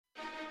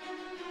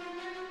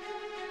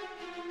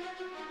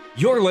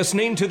You're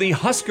listening to the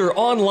Husker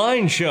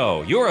Online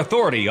Show, your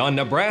authority on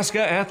Nebraska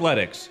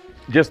athletics.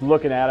 Just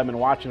looking at them and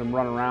watching them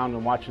run around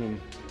and watching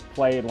them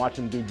play and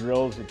watching them do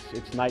drills,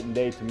 it's night and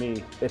day to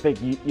me. I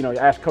think, you know,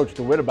 ask Coach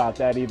DeWitt about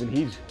that even.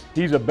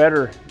 He's a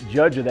better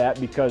judge of that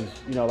because,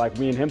 you know, like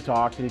me and him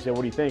talked, and he said,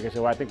 what do you think? I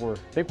said, well, I think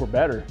we're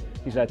better.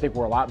 He said, I think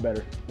we're a lot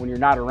better. When you're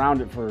not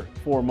around it for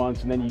 4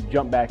 months and then you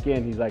jump back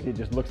in, he's like, it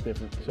just looks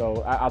different.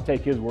 So I'll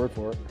take his word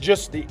for it.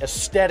 Just the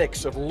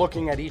aesthetics of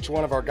looking at each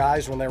one of our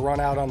guys when they run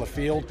out on the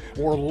field,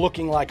 we're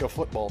looking like a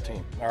football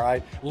team, all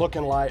right?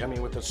 Looking like, I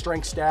mean, with the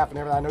strength staff and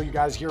everything, I know you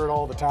guys hear it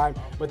all the time,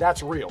 but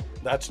that's real.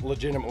 That's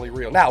legitimately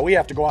real. Now, we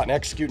have to go out and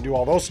execute and do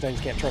all those things.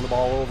 Can't turn the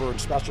ball over,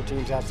 and special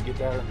teams has to get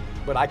better.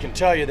 But I can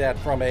tell you that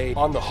from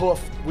on the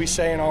hoof, we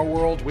say in our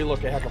world, we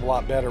look a heck of a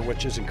lot better,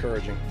 which is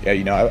encouraging. Yeah,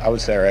 you know, I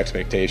would say our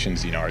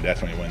expectations, you know, are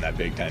definitely win that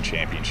Big Ten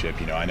championship.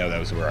 You know, I know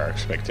those were our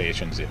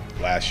expectations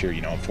last year.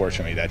 You know,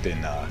 unfortunately, that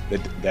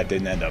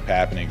didn't end up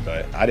happening.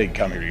 But I didn't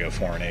come here to go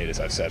 4-8, as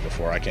I've said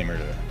before. I came here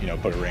to, you know,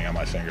 put a ring on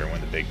my finger and win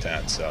the Big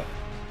Ten. So.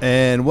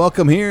 And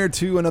welcome here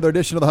to another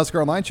edition of the Husker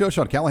Online Show.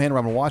 Sean Callahan,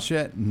 Robin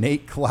Washut,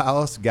 Nate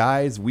Klaus.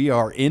 Guys, we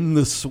are in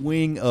the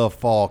swing of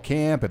fall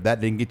camp. If that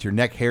didn't get your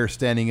neck hair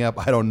standing up,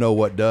 I don't know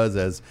what does.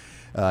 As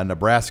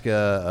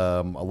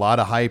Nebraska, a lot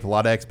of hype, a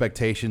lot of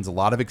expectations, a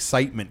lot of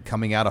excitement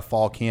coming out of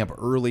fall camp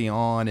early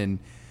on. And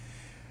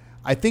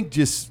I think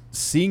just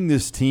seeing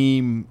this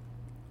team,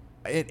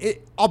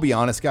 I'll be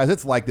honest, guys,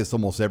 it's like this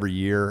almost every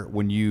year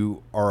when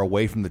you are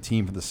away from the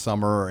team for the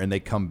summer and they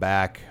come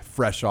back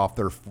fresh off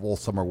their full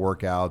summer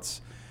workouts.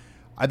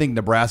 I think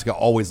Nebraska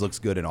always looks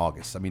good in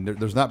August. I mean,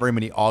 there's not very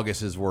many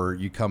Augusts where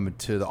you come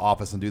to the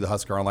office and do the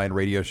Husker Online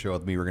radio show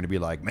with me. We're going to be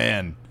like,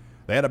 man,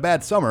 they had a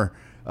bad summer.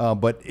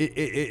 But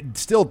it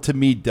still, to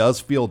me, does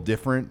feel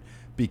different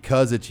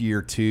because it's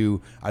year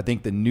two. I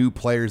think the new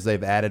players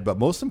they've added, but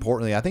most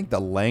importantly, I think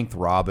the length,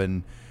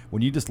 Robin,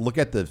 when you just look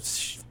at the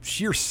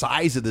sheer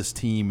size of this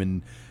team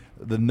and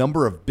the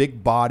number of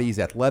big bodies,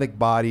 athletic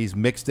bodies,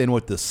 mixed in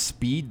with the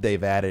speed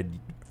they've added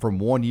from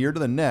one year to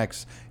the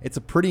next, it's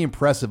a pretty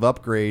impressive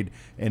upgrade,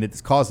 and it's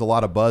caused a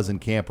lot of buzz in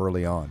camp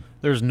early on.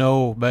 There's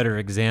no better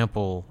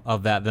example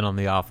of that than on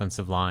the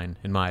offensive line,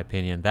 in my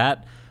opinion.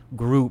 That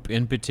group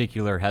in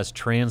particular has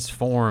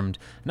transformed,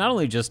 not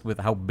only just with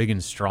how big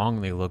and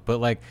strong they look, but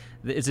like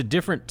it's a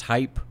different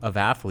type of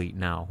athlete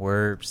now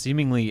where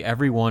seemingly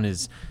everyone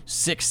is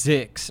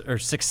 6'6" or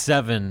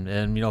 6'7"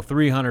 and, you know,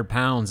 300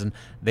 pounds, and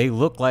they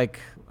look like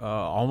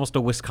almost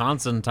a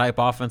Wisconsin type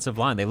offensive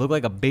line. They look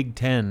like a Big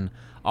Ten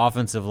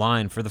offensive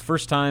line for the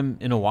first time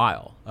in a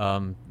while.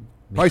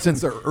 Probably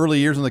since their early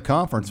years in the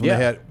conference when they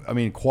had, I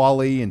mean,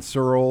 Qualley and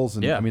Searles,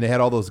 and I mean, they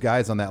had all those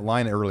guys on that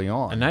line early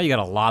on. And now you got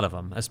a lot of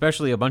them,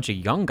 especially a bunch of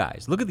young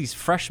guys. Look at these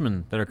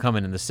freshmen that are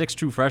coming in, the 6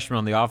 true freshmen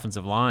on the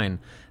offensive line.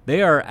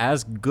 They are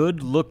as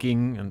good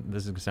looking, and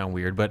this is going to sound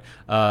weird, but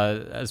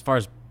as far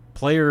as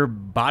player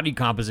body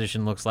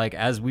composition looks like,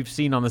 as we've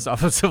seen on this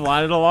offensive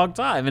line in a long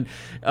time. And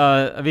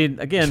I mean,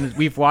 again,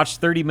 we've watched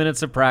 30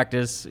 minutes of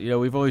practice. You know,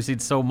 we've only seen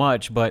so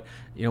much, but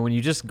you know, when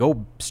you just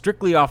go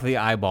strictly off the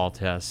eyeball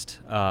test,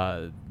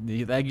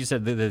 like you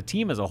said, the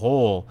team as a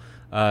whole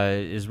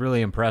is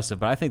really impressive.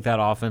 But I think that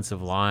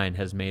offensive line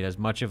has made as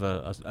much of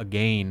a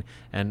gain,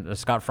 and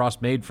Scott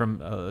Frost made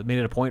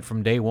it a point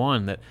from day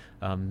one that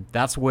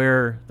that's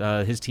where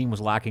his team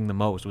was lacking the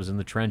most, was in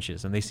the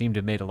trenches, and they seem to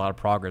have made a lot of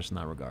progress in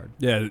that regard.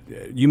 Yeah,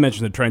 you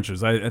mentioned the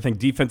trenches. I think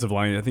defensive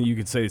line, I think you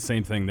could say the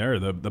same thing there.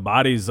 The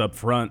bodies up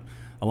front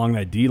along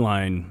that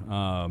D-line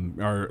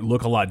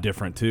look a lot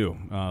different too.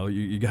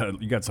 You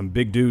got some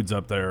big dudes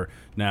up there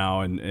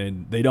now,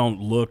 and they don't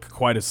look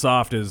quite as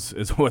soft as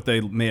what they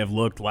may have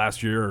looked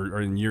last year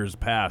or in years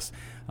past.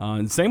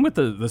 And same with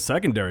the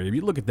secondary. If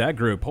you look at that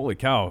group, holy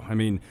cow! I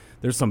mean,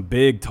 there's some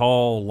big,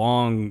 tall,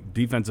 long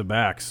defensive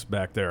backs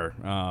back there.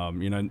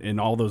 You know,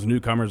 and all those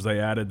newcomers they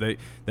added,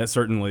 that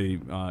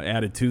certainly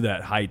added to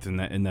that height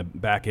in the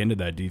back end of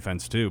that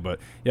defense too.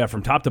 But yeah,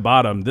 from top to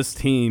bottom, this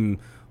team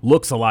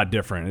looks a lot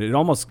different.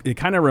 It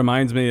kind of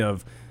reminds me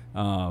of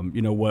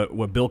you know,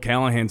 what Bill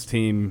Callahan's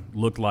team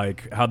looked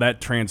like, how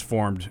that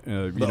transformed.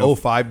 The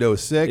 05 to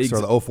 06 or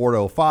the 04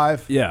 to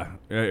 05? Yeah,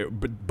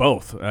 but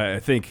both. I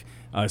think,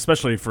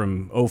 especially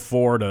from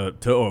 04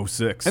 to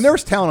 06. And there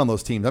was talent on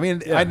those teams. I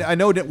mean, yeah. I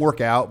know it didn't work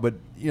out, but,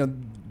 you know,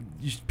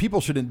 people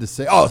shouldn't just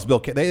say, oh, it's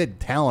Bill Callahan. They had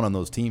talent on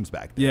those teams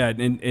back then. Yeah,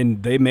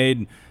 and they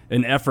made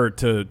an effort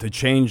to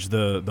change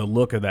the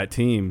look of that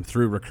team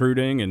through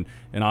recruiting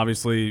and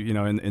obviously, you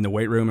know, in the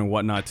weight room and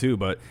whatnot too.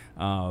 But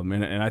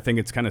and I think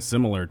it's kind of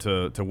similar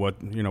to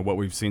what, you know, what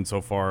we've seen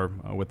so far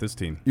with this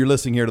team. You're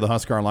listening here to the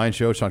Husker Online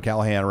Show. Sean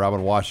Callahan,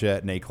 Robin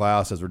Washut, Nate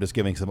Klaus, as we're just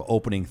giving some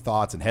opening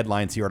thoughts and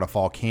headlines here at a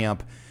fall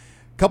camp.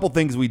 Couple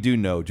things we do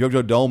know.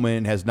 JoJo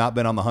Domann has not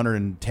been on the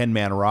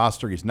 110-man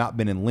roster. He's not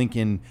been in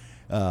Lincoln,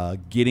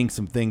 getting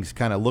some things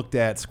kind of looked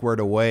at, squared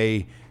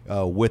away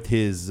with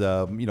his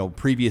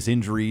previous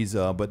injuries,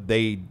 but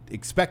they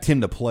expect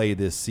him to play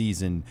this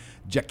season.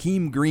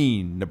 Jakeem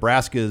Green,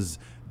 Nebraska's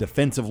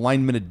defensive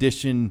lineman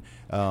addition.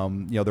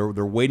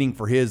 They're waiting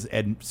for his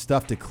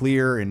stuff to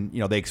clear, and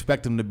they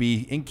expect him to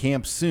be in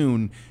camp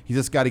soon. He's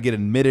just got to get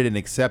admitted and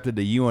accepted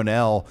to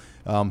UNL.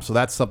 So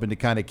that's something to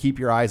kind of keep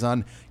your eyes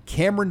on.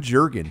 Cameron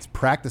Jurgens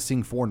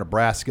practicing for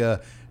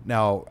Nebraska.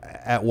 Now,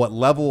 at what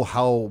level,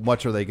 how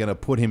much are they going to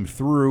put him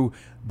through?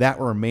 That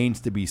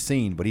remains to be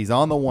seen. But he's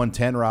on the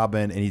 110,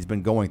 Robin, and he's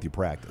been going through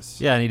practice.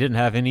 Yeah, and he didn't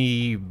have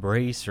any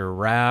brace or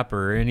wrap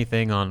or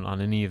anything on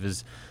any of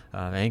his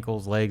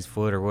ankles, legs,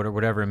 foot, or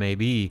whatever it may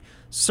be.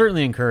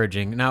 Certainly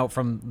encouraging. Now,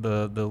 from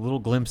the little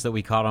glimpse that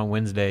we caught on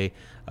Wednesday,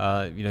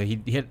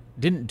 he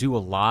didn't do a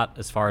lot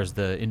as far as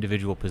the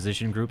individual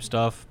position group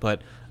stuff.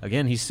 But,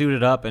 again, he's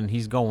suited up and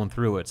he's going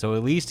through it. So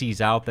at least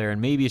he's out there, and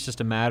maybe it's just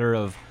a matter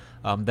of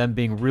them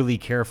being really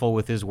careful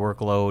with his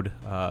workload.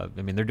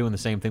 They're doing the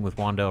same thing with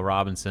Wan'Dale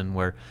Robinson,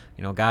 where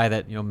a guy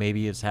that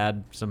maybe has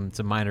had some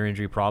minor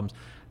injury problems.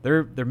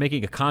 They're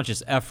making a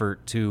conscious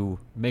effort to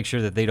make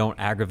sure that they don't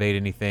aggravate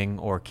anything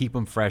or keep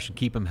him fresh and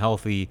keep him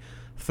healthy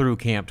through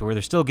camp, to where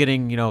they're still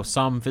getting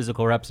some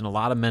physical reps and a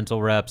lot of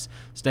mental reps,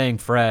 staying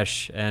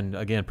fresh, and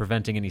again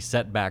preventing any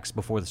setbacks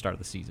before the start of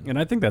the season. And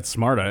I think that's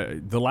smart.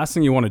 The last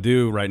thing you want to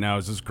do right now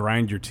is just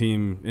grind your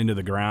team into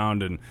the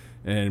ground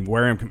and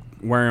wear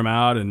him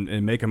out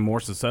and make him more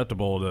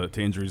susceptible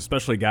to injuries,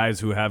 especially guys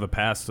who have a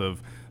past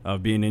of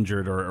being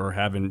injured or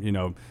having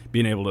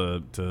being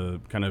able to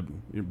kind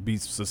of be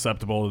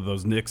susceptible to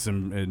those nicks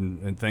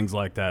and things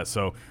like that.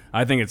 So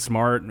I think it's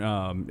smart.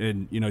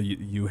 And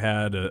you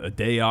had a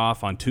day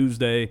off on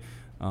Tuesday.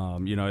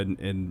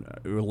 And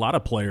a lot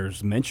of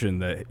players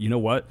mentioned that,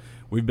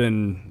 we've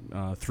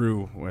been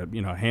through,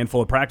 a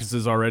handful of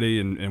practices already,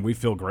 and we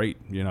feel great.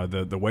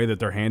 The way that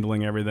they're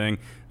handling everything,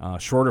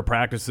 shorter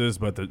practices,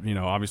 but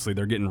obviously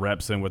they're getting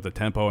reps in with the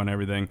tempo and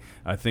everything.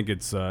 I think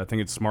it's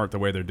smart the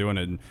way they're doing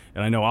it. And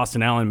I know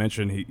Austin Allen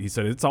mentioned, he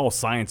said it's all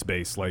science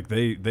based. Like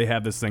they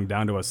have this thing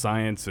down to a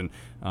science, and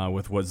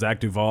with what Zach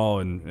Duval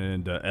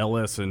and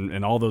Ellis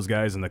and all those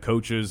guys and the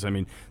coaches,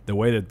 the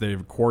way that they're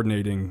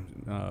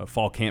coordinating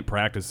fall camp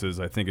practices,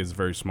 I think is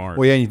very smart.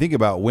 Well, yeah, and you think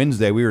about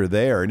Wednesday, we were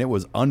there, and it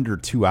was under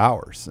 2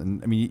 hours.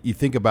 And, you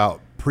think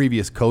about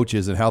previous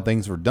coaches and how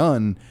things were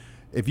done.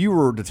 If you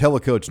were to tell a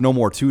coach no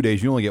more 2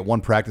 days, you only get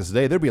one practice a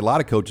day, there'd be a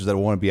lot of coaches that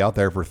would want to be out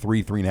there for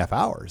 3.5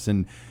 hours.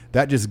 And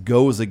that just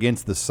goes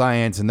against the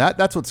science. And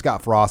that's what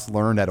Scott Frost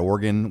learned at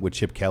Oregon with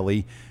Chip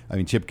Kelly.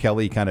 Chip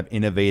Kelly kind of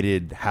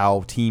innovated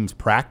how teams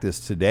practice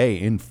today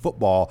in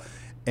football.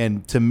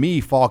 And to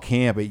me, fall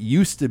camp, it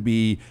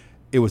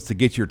was to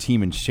get your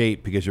team in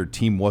shape because your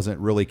team wasn't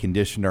really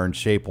conditioned or in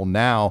shape. Well,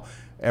 now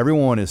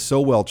everyone is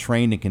so well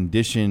trained and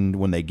conditioned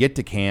when they get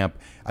to camp.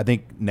 I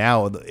think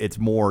now it's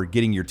more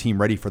getting your team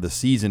ready for the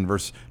season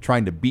versus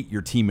trying to beat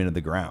your team into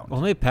the ground.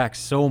 Well, they pack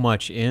so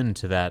much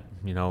into that,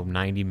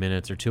 90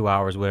 minutes or 2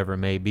 hours, whatever it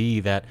may be,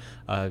 that,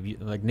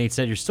 like Nate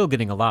said, you're still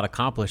getting a lot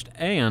accomplished.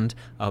 And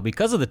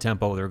because of the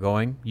tempo they're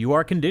going, you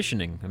are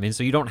conditioning.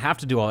 So you don't have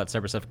to do all that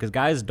separate stuff because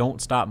guys don't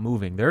stop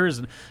moving.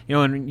 There's,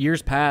 in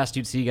years past,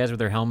 you'd see guys with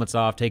their helmets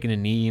off, taking a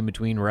knee in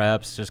between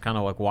reps, just kind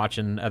of like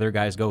watching other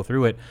guys go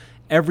through it.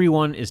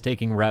 Everyone is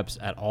taking reps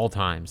at all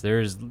times.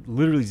 There's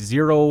literally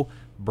zero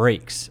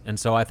breaks. And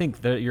so I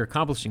think that you're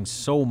accomplishing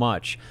so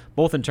much,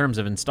 both in terms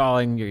of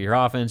installing your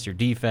offense, your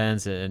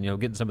defense, and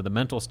getting some of the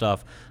mental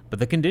stuff, but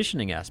the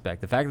conditioning aspect,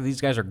 the fact that these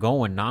guys are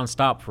going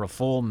nonstop for a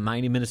full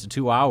 90 minutes to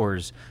 2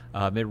 hours,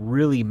 it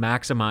really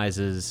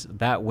maximizes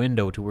that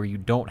window to where you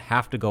don't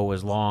have to go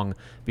as long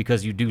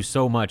because you do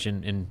so much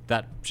in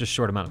that just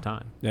short amount of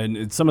time.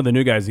 And some of the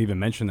new guys even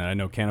mentioned that. I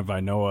know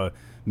Canavai Noah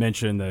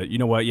mentioned that,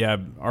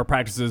 our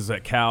practices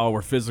at Cal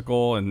were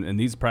physical and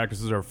these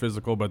practices are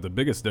physical, but the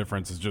biggest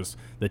difference is just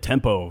the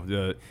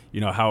tempo,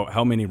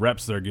 how many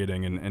reps they're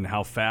getting and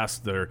how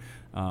fast they're,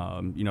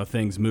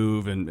 things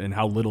move and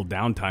how little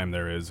downtime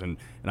there is. And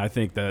I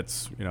think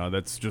that's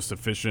just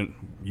efficient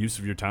use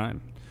of your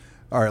time.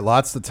 All right,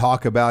 lots to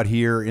talk about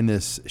here in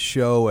this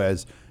show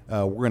as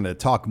we're going to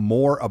talk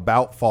more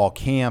about fall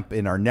camp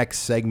in our next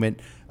segment.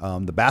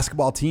 The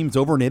basketball team's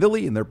over in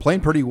Italy, and they're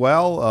playing pretty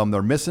well.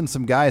 They're missing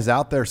some guys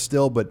out there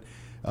still, but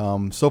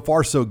so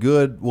far so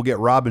good. We'll get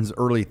Robin's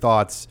early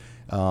thoughts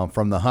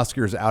from the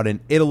Huskers out in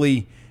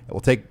Italy. We'll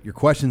take your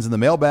questions in the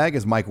mailbag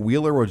as Mike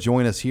Wheeler will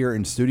join us here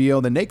in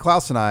studio. Then Nate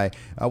Klaus and I,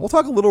 we'll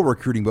talk a little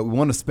recruiting, but we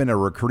want to spend a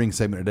recruiting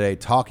segment today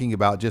talking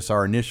about just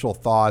our initial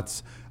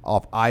thoughts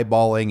off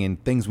eyeballing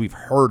and things we've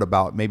heard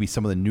about maybe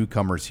some of the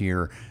newcomers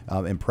here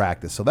in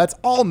practice. So that's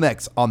all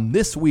next on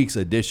this week's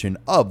edition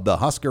of the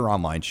Husker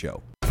Online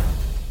Show.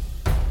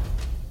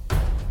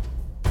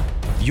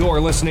 You're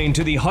listening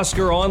to the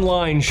Husker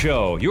Online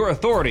Show, your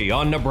authority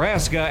on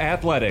Nebraska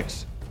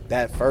athletics.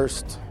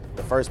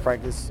 The first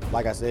practice,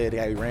 like I said,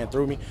 he ran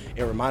through me.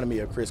 It reminded me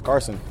of Chris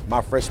Carson,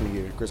 my freshman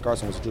year. Chris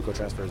Carson was a JUCO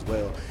transfer as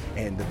well,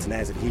 and the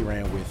tenacity he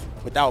ran with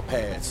without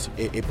pads,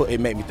 it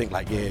made me think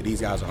like, yeah, these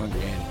guys are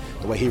hungry. And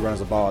the way he runs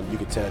the ball, you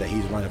could tell that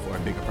he's running for a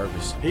bigger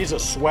purpose. He's a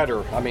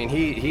sweater. I mean,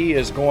 he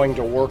is going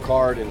to work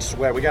hard and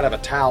sweat. We got to have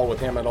a towel with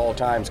him at all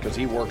times because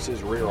he works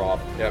his rear off.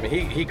 I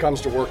mean, he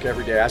comes to work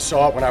every day. I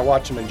saw it when I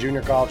watched him in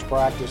junior college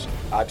practice.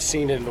 I've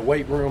seen it in the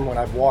weight room when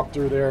I've walked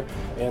through there,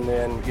 and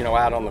then, you know,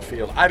 out on the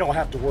field. I don't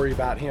have to worry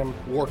about him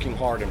working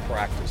hard in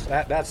practice.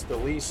 That's the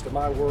least of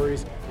my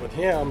worries. With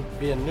him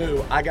being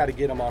new, I got to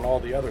get him on all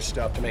the other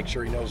stuff to make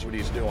sure he knows what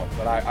he's doing.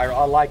 But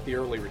I like the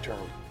early return.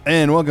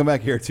 And welcome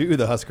back here to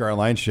the Husker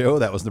Online Show.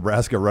 That was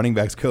Nebraska running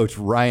backs coach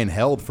Ryan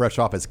Held, fresh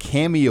off his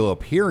cameo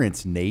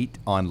appearance, Nate,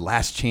 on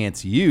Last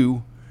Chance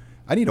U.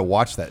 I need to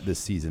watch that this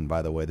season,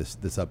 by the way,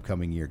 this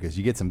upcoming year, because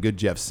you get some good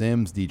Jeff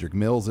Sims, Dedrick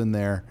Mills in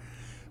there.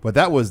 But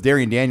that was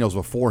Darian Daniels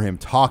before him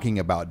talking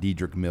about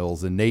Dedrick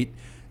Mills. And Nate,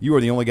 you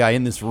are the only guy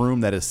in this room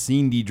that has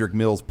seen Dedrick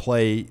Mills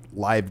play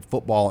live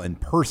football in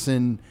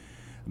person.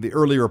 The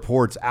early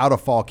reports out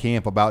of fall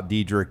camp about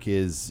Dedrick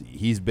is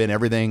he's been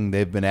everything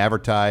they've been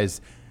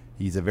advertised.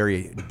 He's a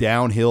very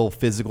downhill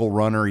physical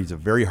runner. He's a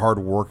very hard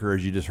worker,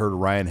 as you just heard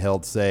Ryan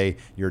Held say.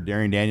 You heard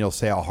Darian Daniels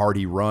say how hard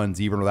he runs,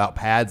 even without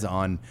pads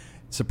on.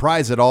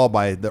 Surprised at all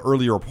by the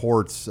early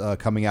reports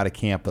coming out of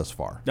camp thus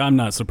far? I'm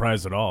not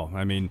surprised at all.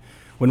 I mean,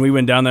 when we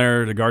went down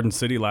there to Garden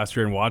City last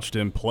year and watched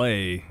him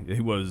play,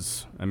 he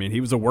was a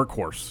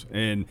workhorse.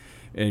 And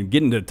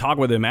getting to talk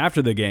with him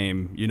after the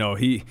game, you know,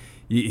 he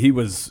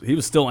was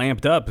still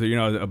amped up, you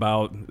know,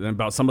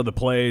 about some of the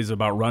plays,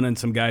 about running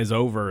some guys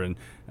over, and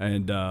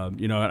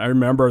you know, I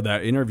remember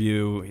that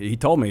interview. He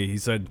told me, he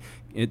said,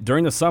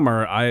 during the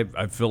summer,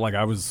 I feel like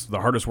I was the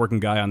hardest working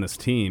guy on this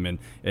team,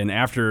 and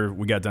after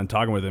we got done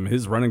talking with him,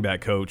 his running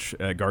back coach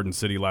at Garden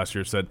City last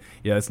year said,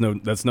 yeah,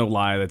 that's no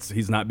lie,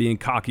 he's not being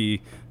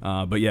cocky,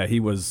 but yeah, he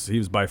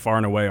was by far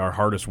and away our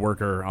hardest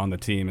worker on the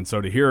team. And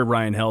so to hear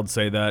Ryan Held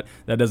say that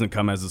doesn't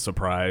come as a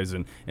surprise,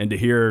 and to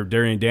hear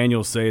Darian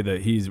Daniels say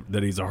that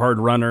he's a hard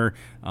runner,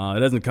 it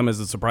doesn't come as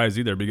a surprise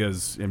either,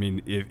 because I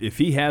mean, if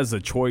he has a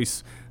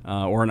choice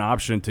or an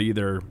option to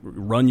either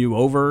run you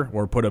over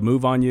or put a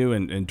move on you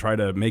and try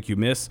to make you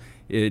miss,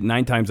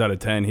 9 times out of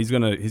 10 he's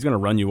gonna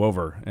run you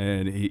over,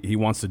 and he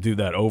wants to do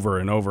that over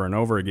and over and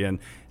over again.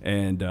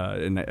 And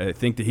I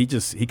think that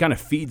he kind of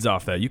feeds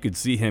off that. You could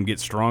see him get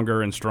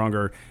stronger and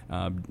stronger,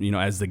 you know,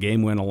 as the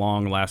game went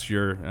along last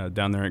year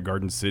down there at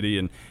Garden City.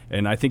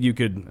 And I think you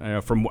could,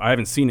 I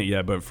haven't seen it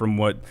yet, but from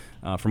what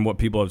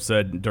people have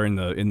said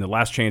in the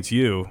Last Chance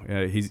U,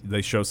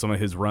 they show some of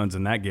his runs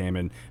in that game,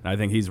 and I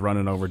think he's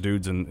running over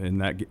dudes in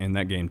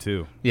that game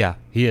too. Yeah,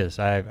 he is.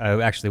 I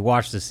actually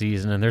watched the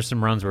season, and there's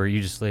some runs where you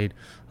just laid,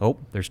 oh,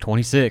 there's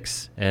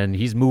 26, and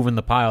he's moving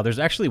the pile. There's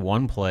actually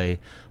one play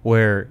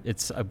where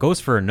it goes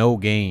for a no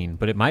gain,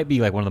 but it might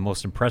be like one of the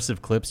most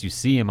impressive clips you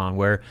see him on,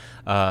 where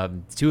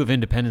 2 of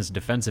Independent's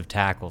defensive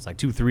tackles, like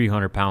 2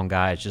 300-pound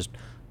guys, just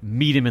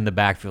meet him in the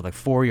backfield, like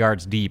 4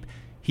 yards deep.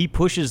 He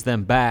pushes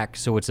them back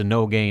so it's a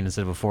no gain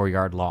instead of a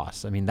 4-yard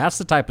loss. I mean, that's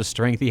the type of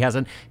strength he has.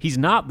 And he's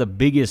not the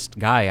biggest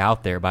guy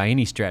out there by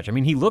any stretch. I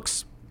mean, he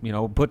looks, you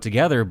know, put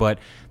together, but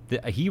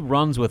he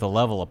runs with a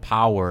level of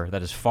power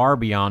that is far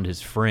beyond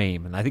his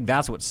frame. And I think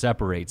that's what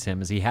separates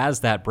him, is he has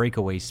that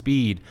breakaway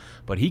speed,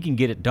 but he can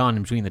get it done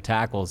in between the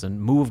tackles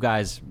and move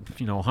guys,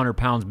 you know, 100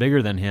 pounds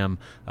bigger than him.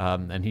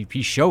 And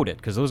he showed it,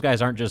 because those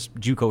guys aren't just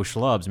JUCO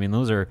schlubs. I mean,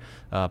 those are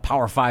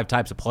Power 5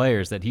 types of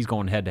players that he's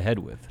going head-to-head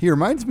with. He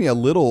reminds me a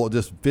little,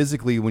 just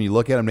physically, when you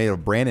look at him, Nate,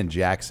 of Brandon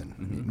Jackson.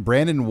 Mm-hmm.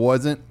 Brandon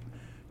wasn't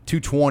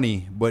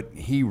 220, but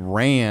he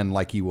ran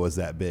like he was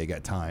that big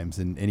at times,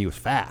 and he was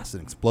fast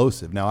and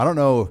explosive. Now, I don't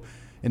know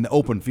in the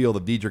open field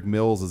if Dedrick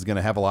Mills is going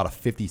to have a lot of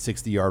 50,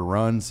 60-yard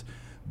runs,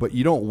 but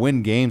you don't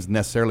win games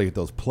necessarily with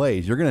those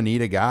plays. You're going to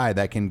need a guy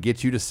that can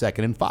get you to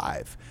 2nd and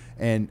 5,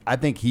 and I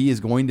think he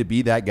is going to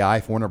be that guy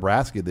for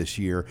Nebraska this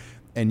year.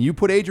 And you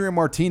put Adrian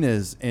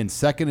Martinez in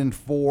 2nd and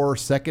 4,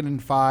 2nd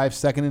and 5,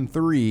 2nd and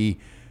 3,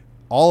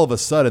 all of a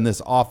sudden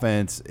this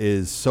offense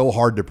is so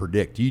hard to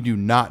predict. You do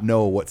not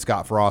know what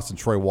Scott Frost and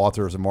Troy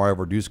Walters and Mario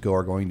Verduzco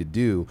are going to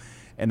do,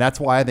 and that's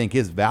why I think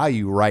his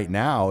value right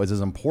now is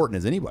as important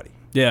as anybody.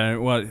 Yeah,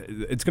 well,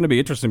 it's going to be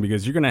interesting,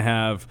 because you're going to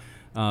have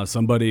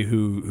somebody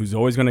who's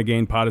always going to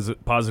gain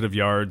positive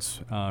yards,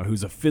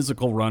 who's a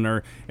physical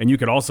runner, and you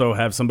could also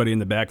have somebody in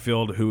the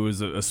backfield who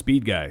is a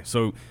speed guy.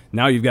 So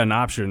now you've got an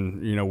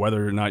option, you know,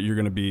 whether or not you're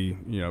going to be,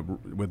 you know,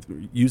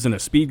 with using a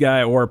speed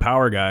guy or a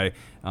power guy.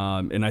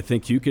 And I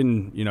think you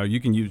can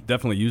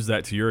definitely use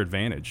that to your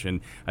advantage.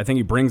 And I think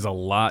he brings a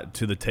lot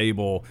to the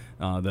table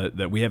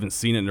that we haven't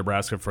seen in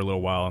Nebraska for a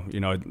little while. You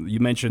know,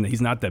 you mentioned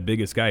he's not that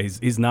biggest guy.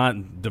 He's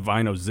not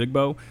Divine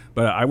Ozigbo,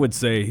 but I would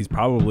say he's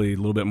probably a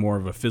little bit more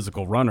of a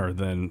physical runner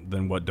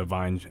than what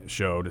Divine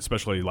showed,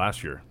 especially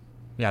last year.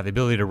 Yeah, the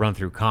ability to run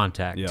through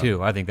contact,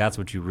 too. I think that's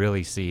what you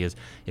really see, is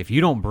if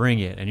you don't bring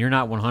it and you're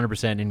not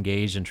 100%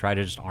 engaged and try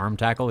to just arm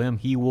tackle him,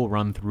 he will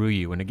run through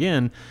you. And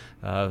again,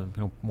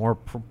 more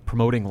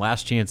promoting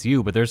Last Chance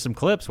U, but there's some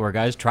clips where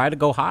guys try to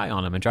go high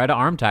on him and try to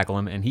arm tackle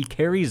him, and he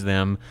carries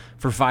them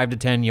for 5 to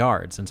 10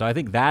 yards. And so I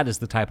think that is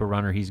the type of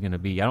runner he's going to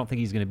be. I don't think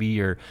he's going to be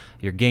your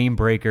game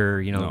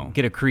breaker,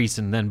 get a crease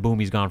and then boom,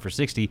 he's gone for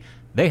 60.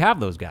 they have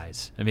those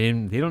guys. I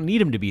mean, they don't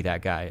need him to be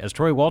that guy. As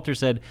Troy Walter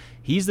said,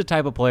 he's the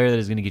type of player that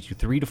is going to get you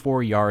 3 to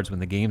 4 yards when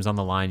the game's on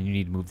the line and you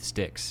need to move the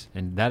sticks.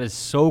 And that is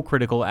so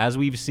critical, as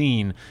we've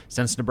seen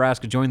since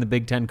Nebraska joined the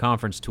Big Ten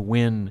Conference, to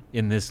win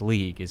in this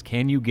league, is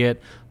can you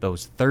get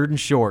those 3rd and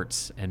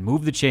shorts and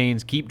move the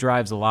chains, keep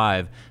drives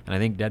alive. And I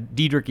think that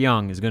Dedrick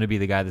Young is going to be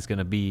the guy that's going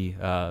to be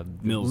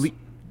Mills.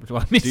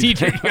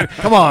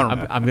 Come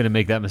on. I'm going to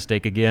make that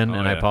mistake again,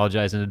 and I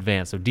apologize in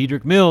advance. So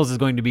Dedrick Mills is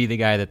going to be the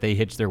guy that they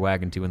hitch their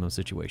wagon to in those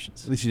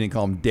situations. At least you didn't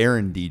call him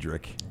Darren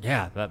Dedrick.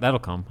 Yeah, that'll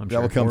come. I'm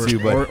That'll sure. come too,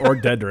 but or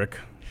Dedrick.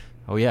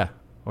 Oh yeah,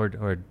 or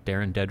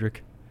Darren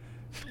Dedrick.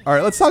 all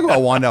right, let's talk about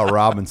Wan'Dale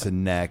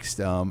Robinson next.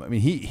 I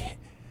mean,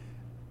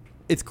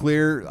 it's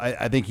clear.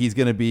 I think he's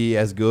going to be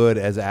as good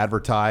as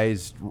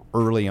advertised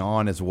early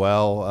on as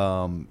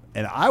well.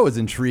 And I was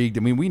intrigued.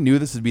 I mean, we knew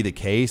this would be the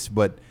case,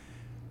 but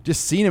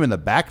just seeing him in the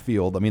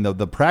backfield, I mean,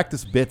 the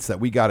practice bits that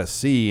we got to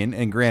see,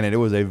 and granted, it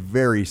was a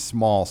very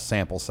small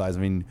sample size. I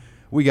mean,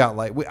 we got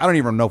I don't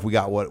even know if we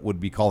got what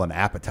would be called an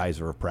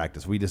appetizer of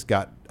practice. We just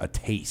got a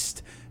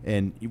taste.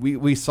 And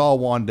we saw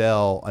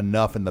Wan'Dale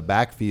enough in the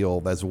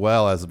backfield as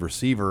well as a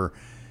receiver.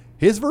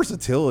 His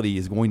versatility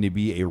is going to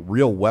be a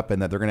real weapon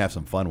that they're going to have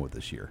some fun with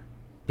this year.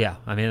 Yeah,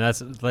 I mean,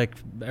 that's like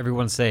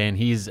everyone's saying,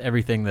 he's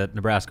everything that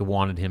Nebraska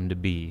wanted him to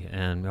be.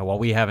 And while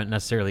we haven't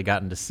necessarily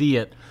gotten to see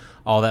it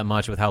all that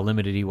much with how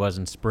limited he was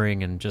in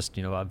spring and just,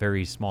 a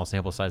very small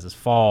sample size this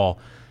fall,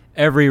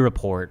 every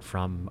report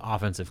from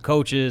offensive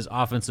coaches,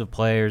 offensive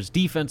players,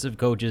 defensive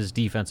coaches,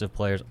 defensive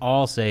players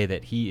all say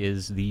that he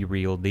is the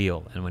real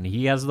deal. And when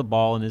he has the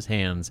ball in his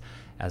hands,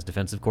 as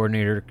defensive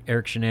coordinator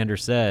Eric Shenander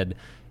said,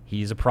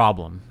 he's a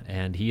problem,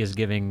 and he is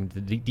giving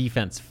the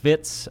defense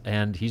fits,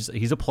 and he's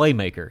a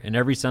playmaker in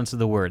every sense of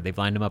the word. They've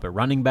lined him up at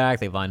running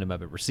back. They've lined him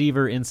up at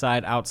receiver,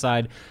 inside,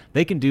 outside.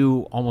 They can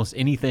do almost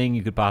anything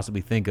you could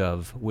possibly think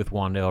of with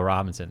Wan'Dale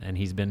Robinson, and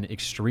he's been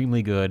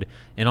extremely good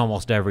in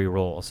almost every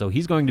role. So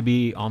he's going to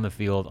be on the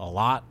field a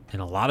lot in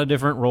a lot of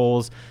different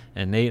roles.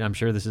 And Nate, I'm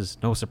sure this is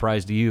no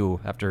surprise to you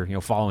after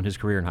following his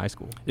career in high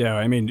school. Yeah,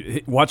 I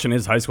mean, watching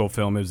his high school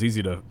film, it was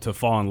easy to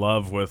fall in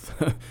love with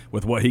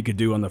with what he could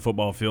do on the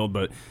football field.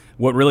 But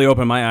what really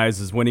opened my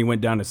eyes is when he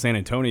went down to San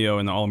Antonio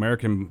in the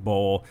All-American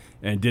Bowl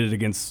and did it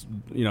against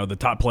the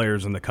top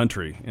players in the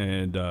country.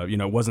 And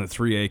it wasn't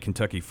 3A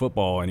Kentucky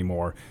football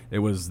anymore. It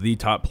was the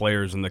top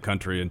players in the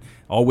country. And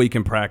all week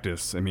in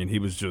practice, I mean, he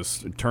was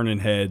just turning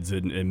heads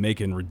and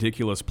making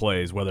ridiculous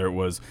plays, whether it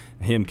was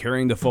him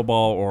carrying the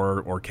football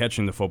or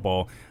catching the football.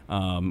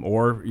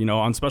 Or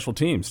on special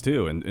teams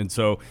too, and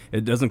so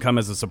it doesn't come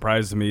as a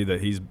surprise to me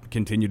that he's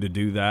continued to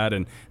do that.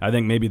 And I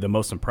think maybe the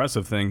most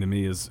impressive thing to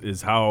me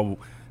is how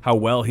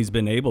well he's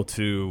been able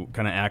to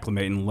kind of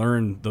acclimate and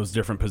learn those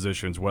different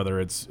positions, whether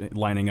it's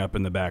lining up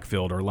in the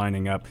backfield or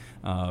lining up,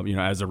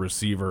 as a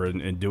receiver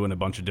and doing a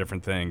bunch of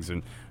different things.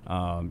 And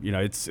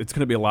it's going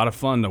to be a lot of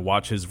fun to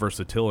watch his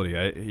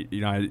versatility.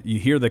 You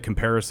hear the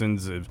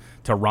comparisons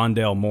to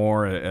Rondale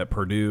Moore at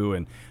Purdue,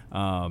 and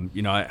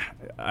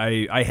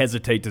I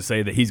hesitate to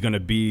say that he's going to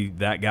be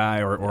that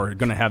guy or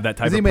going to have that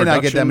type of production. He may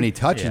not get that many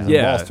touches and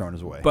the ball's thrown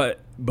his way.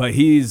 But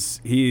he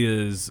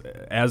is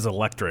as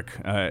electric,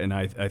 and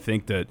I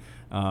think that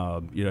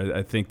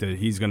I think that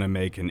he's going to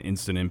make an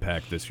instant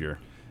impact this year.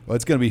 Well,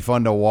 it's going to be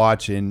fun to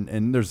watch,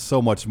 and there's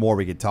so much more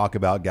we could talk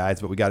about,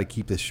 guys, but we got to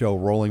keep this show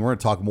rolling. We're going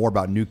to talk more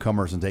about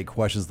newcomers and take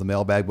questions in the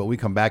mailbag, but we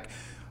come back.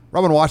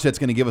 Robin Washut's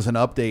going to give us an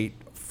update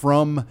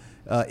from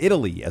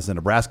Italy as the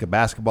Nebraska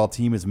basketball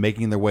team is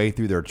making their way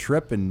through their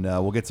trip, and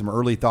we'll get some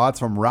early thoughts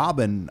from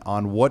Robin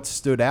on what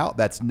stood out.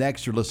 That's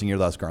next. You're listening to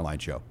the Husker Online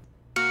Show.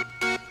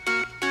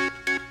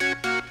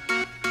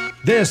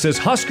 This is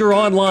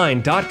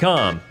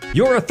HuskerOnline.com,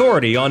 your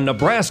authority on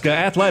Nebraska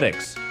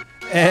athletics.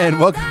 And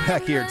welcome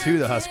back here to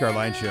the Husker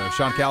Online Show.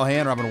 Sean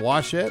Callahan, Robin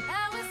Washut,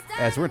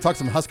 as we're going to talk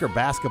some Husker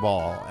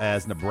basketball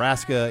as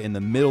Nebraska in the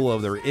middle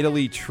of their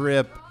Italy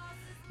trip.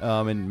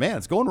 And, man,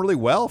 it's going really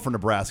well for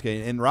Nebraska.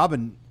 And,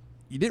 Robin,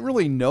 you didn't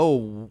really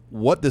know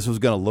what this was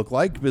going to look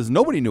like because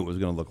nobody knew what it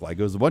was going to look like.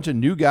 It was a bunch of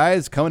new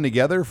guys coming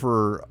together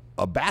for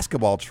a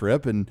basketball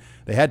trip, and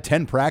they had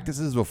 10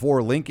 practices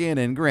before Lincoln.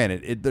 And,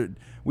 granted,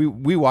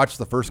 we watched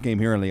the first game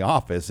here in the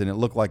office, and it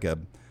looked like a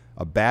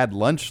bad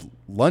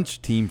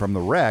lunch team from the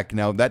rec.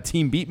 Now, that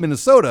team beat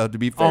Minnesota, to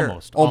be fair.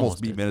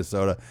 Almost beat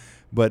Minnesota.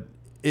 But,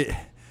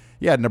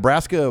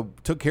 Nebraska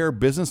took care of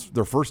business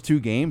their first 2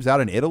 games out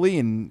in Italy,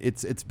 and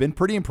it's been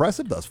pretty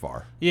impressive thus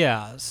far.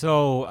 Yeah,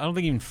 so I don't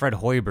think even Fred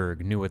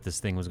Hoiberg knew what this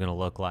thing was going to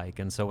look like.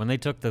 And so when they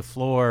took the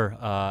floor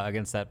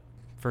against that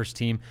first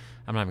team,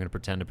 I'm not even going to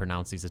pretend to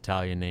pronounce these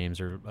Italian names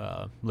or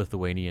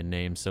Lithuanian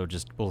names, so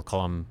we'll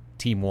call them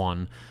Team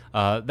 1.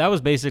 That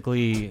was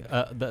basically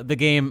the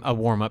game, a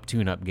warm-up,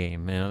 tune-up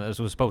game. As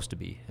it was supposed to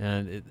be.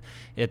 And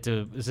it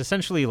is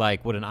essentially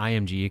like what an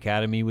IMG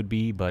Academy would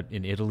be, but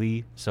in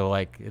Italy. So,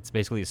 it's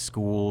basically a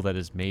school that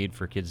is made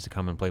for kids to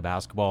come and play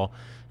basketball.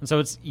 And so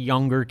it's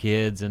younger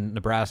kids, and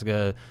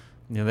Nebraska,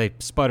 they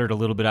sputtered a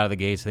little bit out of the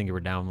gates. I think they were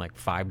down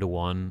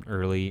 5-1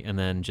 early, and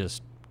then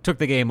just took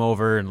the game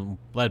over and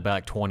led by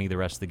like 20 the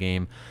rest of the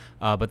game.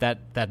 But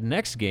that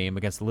next game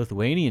against the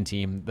Lithuanian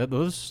team,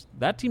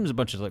 that team is a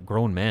bunch of like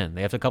grown men.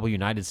 They have a couple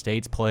United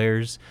States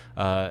players,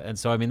 and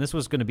so I mean this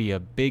was going to be a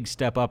big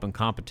step up in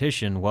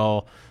competition.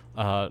 Well,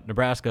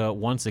 Nebraska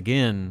once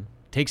again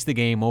takes the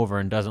game over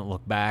and doesn't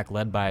look back,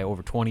 led by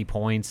over 20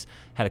 points,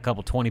 had a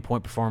couple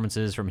 20-point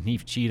performances from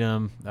Hanif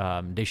Cheatham,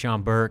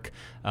 Deshaun Burke,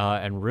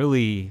 and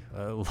really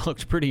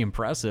looked pretty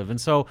impressive.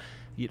 And so,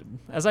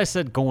 as I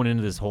said going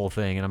into this whole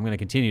thing, and I'm going to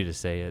continue to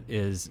say it,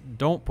 is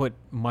don't put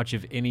much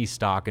of any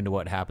stock into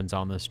what happens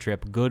on this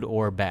trip, good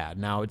or bad.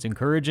 Now, it's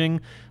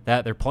encouraging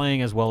that they're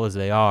playing as well as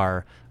they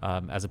are,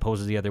 as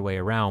opposed to the other way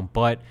around,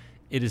 but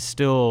it is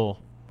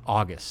still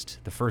August,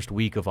 the first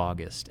week of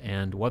August,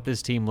 and what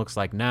this team looks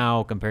like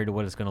now compared to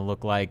what it's going to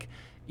look like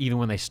even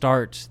when they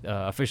start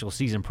official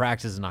season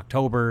practice in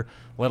October,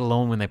 let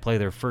alone when they play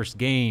their first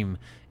game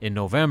in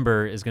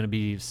November, is going to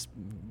be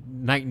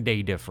night and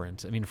day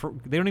different. I mean,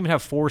 they don't even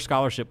have 4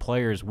 scholarship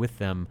players with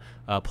them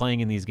playing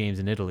in these games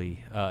in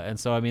Italy, and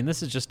so I mean,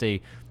 this is just a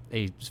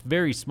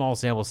very small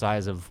sample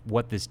size of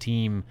what this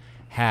team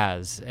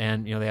has,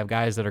 and they have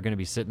guys that are going to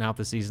be sitting out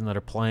the season that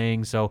are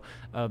playing. So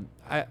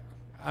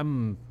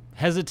I'm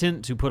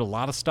hesitant to put a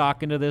lot of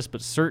stock into this,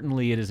 but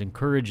certainly it is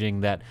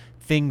encouraging that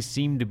things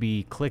seem to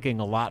be clicking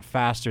a lot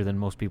faster than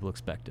most people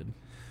expected.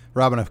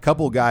 Robin, a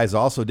couple guys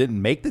also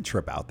didn't make the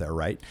trip out there,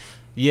 right?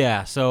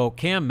 Yeah, so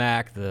Cam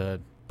Mack,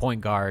 the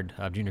point guard,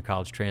 junior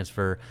college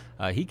transfer,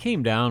 he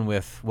came down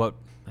with what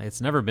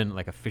it's never been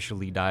like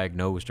officially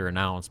diagnosed or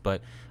announced,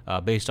 but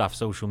based off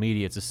social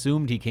media, it's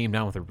assumed he came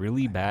down with a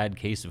really bad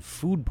case of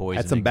food poisoning.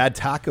 Had some bad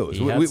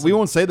tacos. We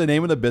won't say the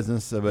name of the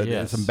business, but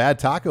yes, some bad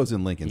tacos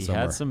in Lincoln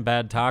somewhere. He had some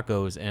bad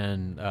tacos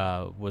and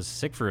was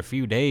sick for a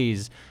few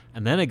days,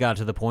 and then it got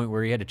to the point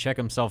where he had to check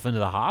himself into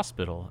the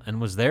hospital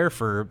and was there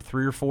for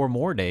 3 or 4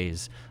 more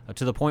days,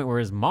 to the point where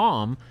his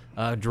mom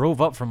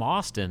drove up from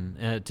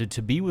Austin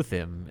to be with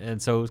him.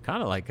 And so it was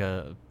kind of like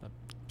a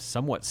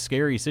somewhat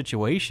scary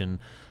situation.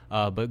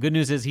 But good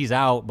news is he's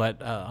out, but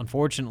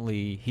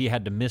unfortunately he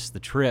had to miss the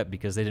trip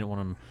because they didn't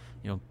want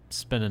him,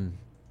 spending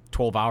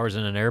 12 hours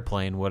in an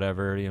airplane,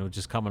 whatever,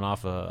 just coming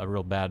off a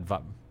real bad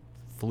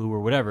flu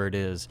or whatever it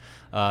is.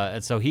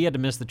 And so he had to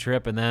miss the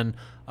trip, and then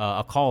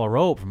a call of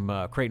rope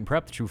from Creighton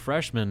Prep, the true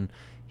freshman.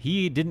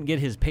 He didn't get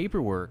his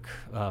paperwork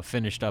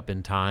finished up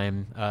in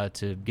time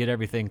to get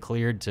everything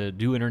cleared to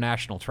do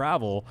international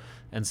travel,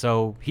 and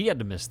so he had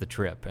to miss the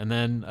trip. And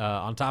then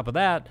on top of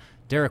that,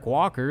 Derek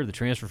Walker, the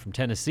transfer from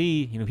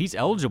Tennessee, he's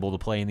eligible to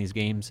play in these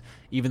games,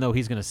 even though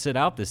he's going to sit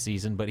out this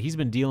season, but he's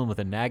been dealing with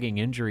a nagging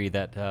injury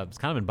that has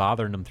kind of been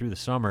bothering him through the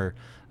summer,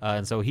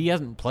 and so he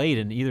hasn't played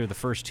in either of the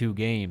first 2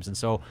 games. And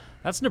so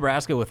that's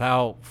Nebraska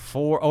without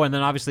 4. Oh, and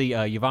then obviously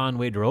Yvonne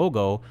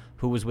Ouedraogo,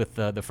 who was with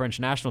the French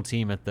national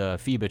team at the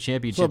FIBA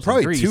Championships. So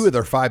probably in Greece. 2 of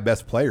their 5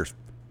 best players.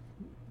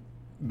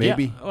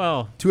 Maybe. Yeah,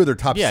 well, 2 of their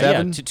top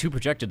 7. Yeah, 2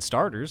 projected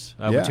starters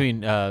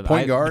between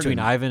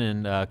Ivan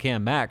and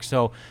Cam Mack.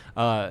 So,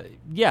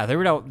 they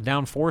were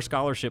down 4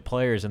 scholarship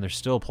players, and they're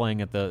still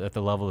playing at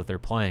the level that they're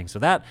playing. So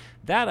that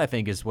I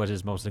think is what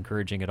is most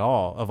encouraging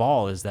of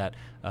all is that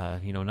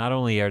not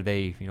only are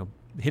they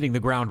hitting the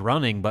ground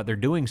running, but they're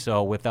doing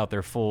so without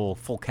their full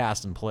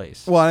cast in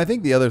place. Well, I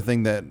think the other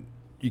thing that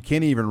you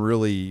can't even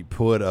really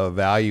put a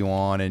value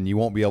on, and you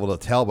won't be able to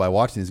tell by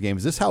watching these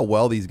games, is this how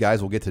well these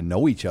guys will get to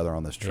know each other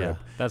on this trip.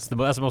 Yeah, that's the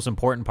most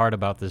important part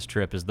about this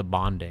trip is the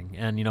bonding.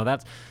 And,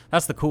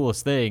 that's the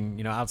coolest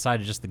thing,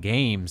 outside of just the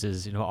games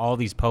is, all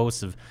these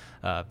posts of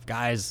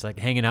guys like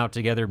hanging out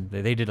together.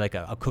 They did like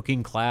a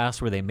cooking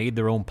class where they made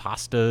their own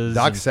pastas.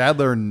 Doc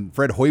Sadler and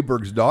Fred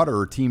Hoiberg's daughter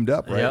are teamed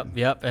up, right?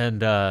 Yep. And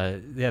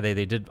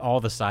they did all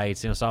the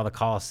sites, saw the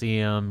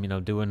Colosseum,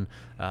 doing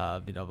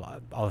all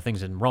the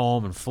things in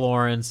Rome and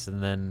Florence,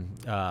 and then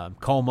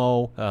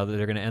Como.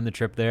 They're going to end the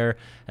trip there.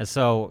 And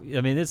so,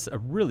 I mean, it's a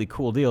really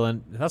cool deal.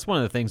 And that's one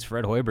of the things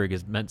Fred Hoiberg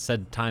has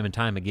said time and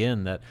time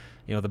again, that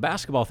the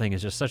basketball thing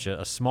is just such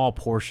a small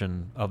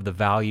portion of the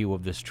value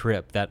of this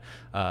trip, that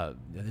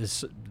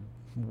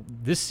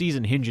this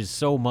season hinges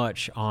so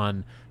much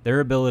on their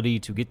ability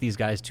to get these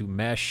guys to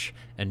mesh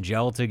and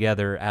gel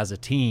together as a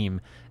team.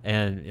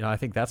 And I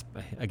think that's,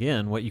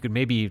 again, what you could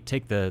maybe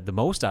take the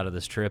most out of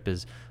this trip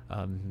is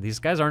these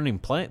guys aren't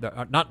even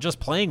they're not just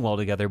playing well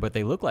together, but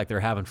they look like they're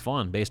having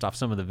fun based off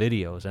some of the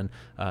videos. And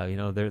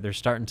they're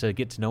starting to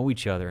get to know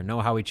each other and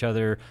know how each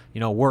other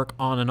work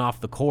on and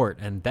off the court.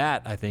 And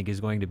that, I think,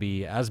 is going to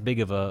be as big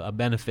of a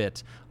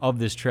benefit of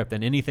this trip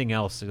than anything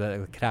else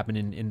that could happen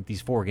in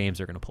these 4 games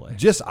they're going to play.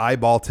 Just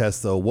eyeball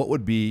test, though, what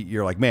would be,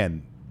 you're like,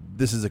 man,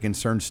 this is a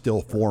concern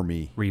still for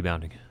me?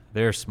 Rebounding.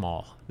 They're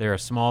small. They're a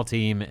small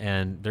team,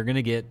 and they're going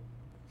to get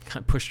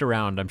pushed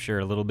around, I'm sure,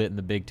 a little bit in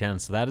the Big Ten.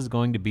 So that is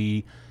going to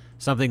be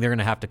something they're going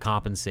to have to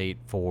compensate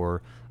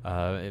for,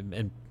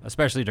 and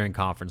especially during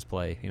conference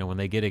play. When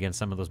they get against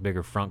some of those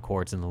bigger front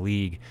courts in the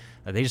league,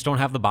 they just don't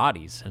have the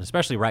bodies, and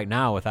especially right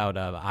now without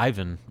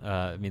Ivan.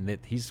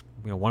 He's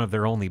one of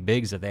their only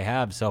bigs that they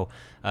have, so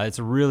it's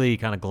really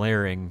kind of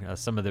glaring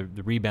some of the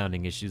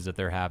rebounding issues that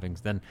they're having.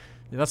 Then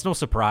that's no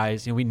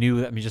surprise. We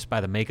knew that, just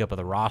by the makeup of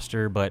the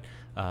roster, but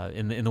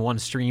in the one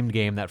streamed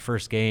game, that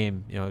first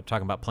game,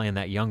 talking about playing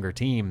that younger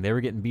team, they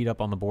were getting beat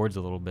up on the boards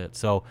a little bit.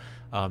 So,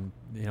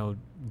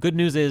 good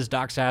news is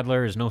Doc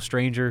Sadler is no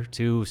stranger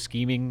to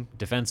scheming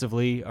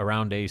defensively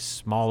around a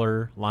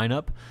smaller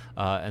lineup,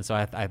 and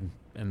so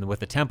and with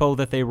the tempo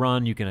that they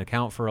run, you can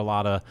account for a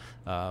lot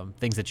of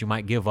things that you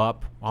might give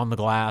up on the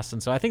glass.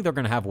 And so I think they're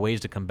going to have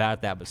ways to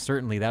combat that, but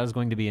certainly that is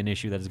going to be an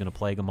issue that is going to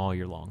plague them all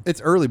year long. It's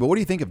early, but what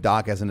do you think of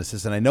Doc as an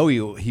assistant? I know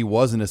he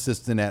was an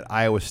assistant at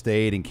Iowa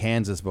State and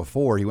Kansas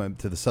before he went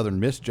to the Southern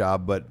Miss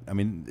job, but,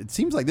 it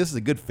seems like this is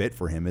a good fit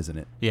for him, isn't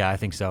it? Yeah, I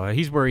think so.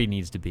 He's where he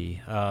needs to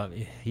be.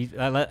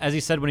 As he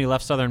said when he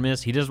left Southern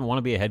Miss, he doesn't want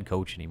to be a head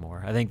coach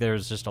anymore. I think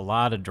there's just a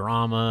lot of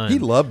drama. He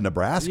loved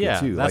Nebraska,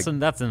 too.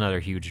 That's another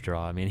huge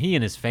draw. He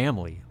and his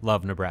family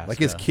love Nebraska. Like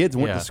his kids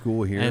went to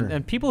school here.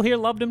 And people here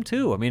loved him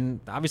too.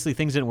 Obviously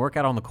things didn't work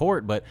out on the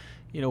court, but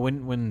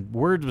when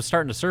word was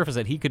starting to surface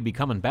that he could be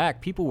coming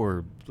back, people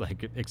were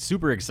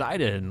super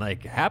excited and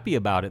happy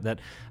about it that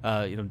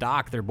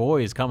Doc, their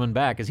boy, is coming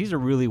back, because he's a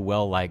really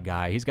well-liked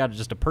guy. He's got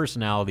just a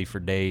personality for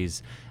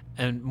days,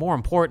 and more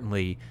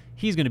importantly,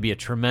 he's going to be a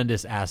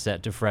tremendous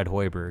asset to Fred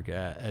Hoiberg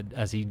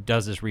as he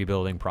does this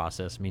rebuilding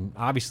process.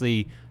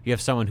 Obviously, you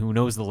have someone who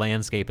knows the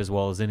landscape as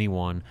well as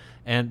anyone,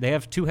 and they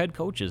have two head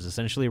coaches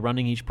essentially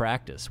running each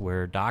practice,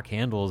 where Doc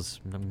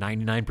handles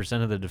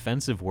 99% of the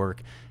defensive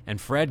work, and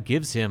Fred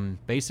gives him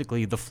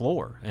basically the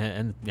floor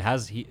and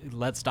he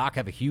lets Doc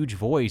have a huge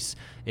voice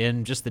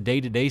in just the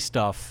day-to-day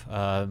stuff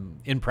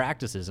in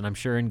practices, and I'm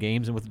sure in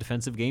games and with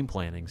defensive game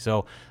planning.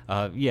 So,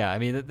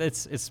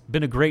 it's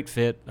been a great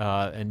fit,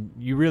 and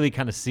you really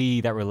kind of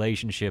see that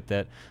relationship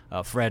that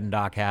Fred and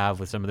Doc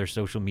have with some of their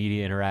social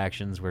media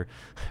interactions, where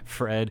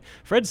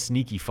Fred's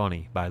sneaky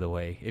funny, by the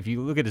way. If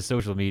you look at his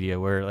social media,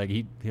 where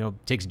he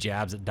takes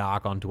jabs at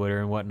Doc on Twitter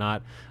and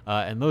whatnot,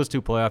 and those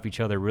two play off each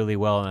other really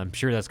well, and I'm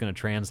sure that's going to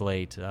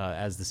translate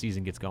as the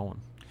season gets going.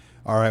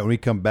 All right, when we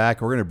come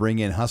back, we're going to bring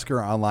in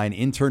Husker Online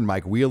intern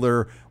Mike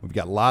Wheeler. We've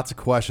got lots of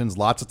questions,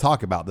 lots to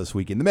talk about this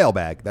week in the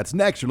mailbag. That's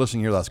next. You're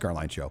listening here to the Husker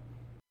Online Show.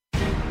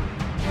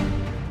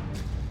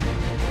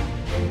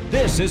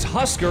 This is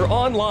Husker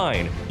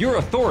Online, your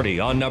authority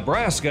on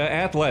Nebraska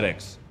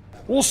athletics.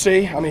 We'll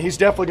see. He's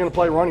definitely going to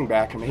play running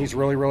back. He's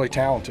really, really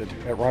talented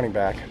at running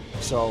back.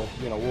 So,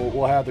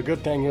 we'll have, the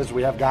good thing is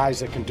we have guys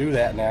that can do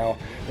that now.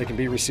 They can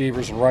be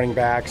receivers and running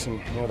backs,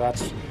 and,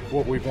 that's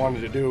what we've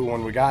wanted to do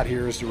when we got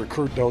here, is to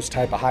recruit those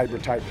type of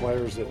hybrid-type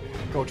players that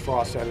Coach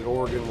Frost had at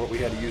Oregon, what we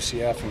had at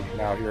UCF, and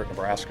now here at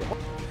Nebraska.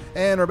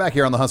 And we're back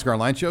here on the Husker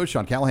Online Show.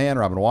 Sean Callahan,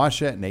 Robin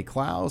Washut, Nate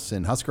Klaus,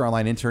 and Husker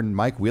Online intern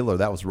Mike Wheeler.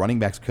 That was running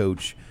backs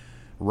coach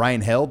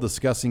Ryan Held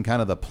discussing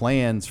kind of the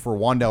plans for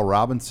Wan'Dale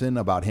Robinson,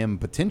 about him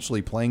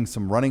potentially playing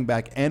some running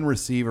back and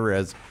receiver,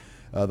 as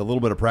the little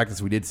bit of practice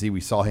we did see,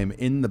 we saw him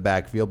in the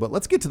backfield. But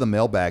let's get to the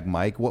mailbag,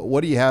 Mike. What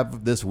do you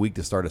have this week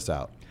to start us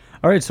out?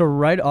 All right, so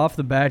right off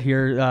the bat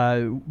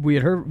here,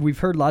 we've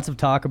heard lots of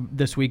talk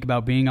this week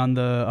about being on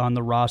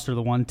the roster,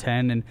 the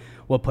 110, and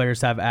what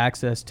players have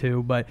access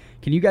to. But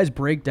can you guys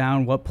break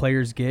down what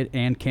players get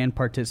and can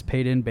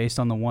participate in based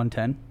on the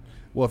 110?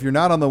 Well, if you're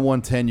not on the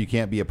 110, you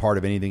can't be a part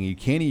of anything. You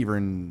can't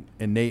even,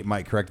 and Nate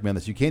might correct me on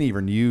this, you can't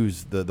even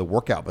use the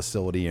workout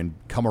facility and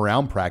come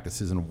around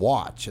practices and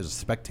watch as a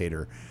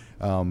spectator.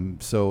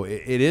 So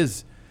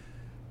it's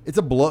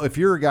a blow. If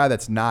you're a guy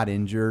that's not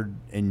injured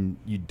and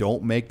you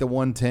don't make the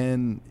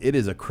 110, it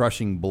is a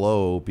crushing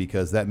blow,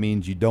 because that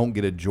means you don't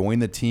get to join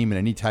the team in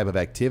any type of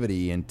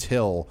activity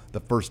until the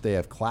first day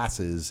of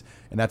classes,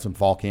 and that's when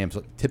fall camp's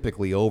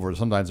typically over.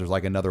 Sometimes there's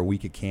another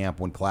week of camp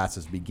when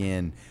classes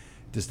begin.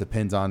 Just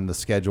depends on the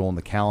schedule and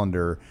the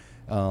calendar.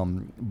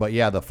 But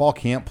yeah, the fall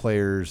camp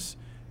players,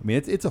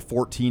 it's a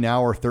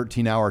 14-hour,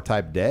 13-hour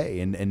type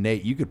day. And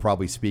Nate, you could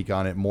probably speak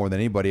on it more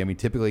than anybody.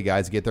 Typically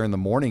guys get there in the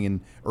morning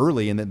and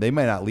early, and they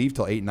may not leave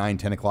till 8, 9,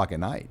 10 o'clock at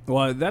night.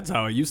 Well, that's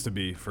how it used to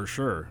be, for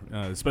sure,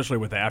 especially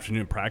with the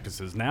afternoon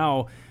practices.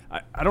 Now,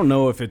 I don't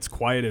know if it's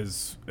quite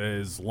as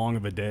long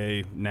of a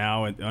day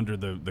now under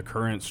the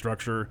current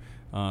structure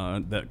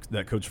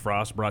that Coach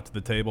Frost brought to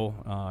the table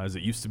as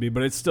it used to be.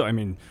 But it's still,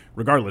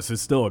 regardless,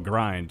 it's still a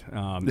grind.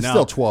 It's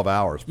still 12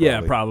 hours. Probably.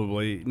 Yeah,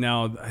 probably.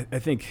 Now, I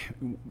think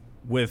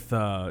with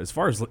as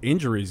far as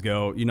injuries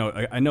go,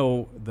 I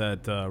know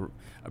that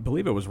I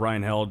believe it was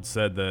Ryan Held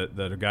said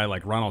that a guy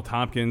like Ronald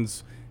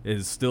Tompkins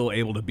is still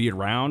able to be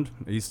around.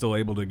 He's still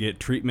able to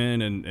get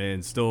treatment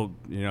and still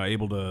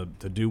able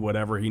to do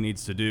whatever he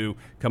needs to do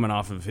coming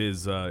off of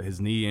his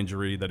knee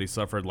injury that he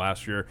suffered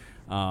last year.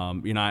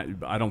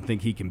 I don't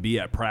think he can be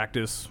at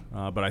practice,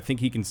 but I think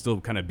he can still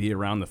kind of be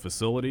around the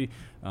facility.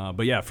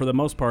 But yeah, for the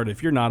most part,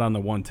 if you're not on the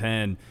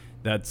 110,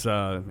 that's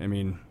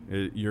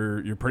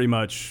you're pretty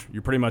much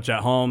at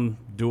home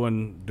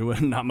doing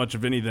not much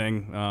of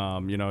anything,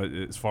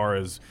 as far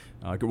as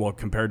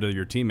compared to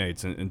your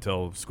teammates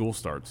until school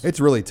starts. It's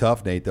really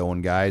tough, Nate, though,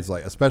 when guys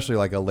especially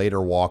like a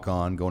later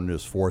walk-on going into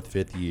his 4th,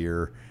 5th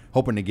year,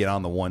 hoping to get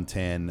on the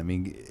 110. I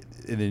mean,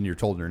 and then you're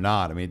told you're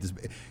not. I mean,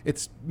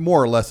 it's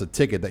more or less a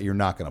ticket that you're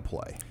not going to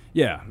play.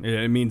 Yeah,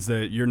 it means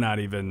that you're not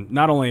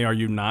only are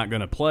you not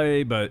going to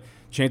play, but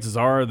chances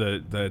are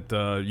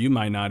that you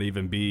might not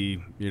even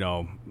be,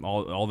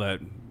 all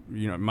that,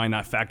 might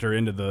not factor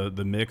into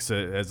the mix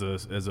as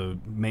a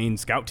main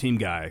scout team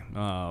guy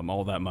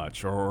all that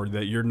much, or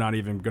that you're not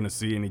even going to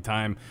see any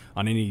time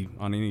on any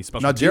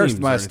special now, teams.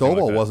 Now, Jared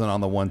Stovall wasn't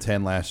on the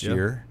 110 last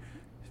year.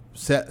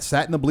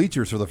 Sat in the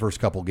bleachers for the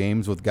first couple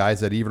games with guys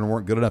that even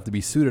weren't good enough to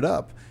be suited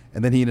up.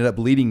 And then he ended up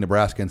leading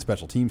Nebraska in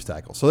special teams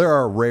tackles. So there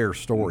are rare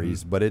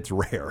stories, but it's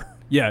rare.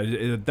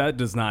 Yeah, that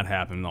does not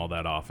happen all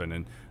that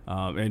often.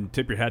 And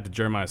tip your hat to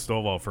Jeremiah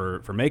Stovall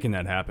for making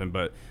that happen.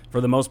 But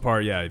for the most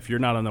part, yeah, if you're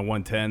not on the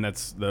 110,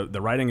 that's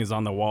the writing is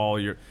on the wall.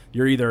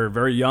 You're either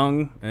very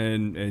young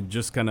and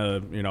just kind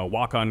of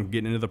walk on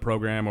getting into the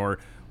program, or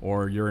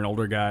you're an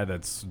older guy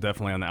that's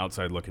definitely on the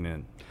outside looking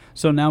in.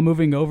 So now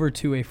moving over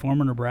to a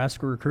former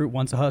Nebraska recruit,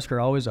 once a Husker,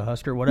 always a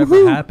Husker.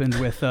 Whatever happened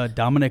with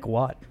Dominic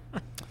Watt?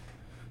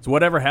 So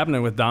whatever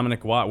happened with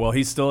Dominic Watt? Well,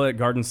 he's still at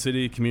Garden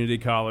City Community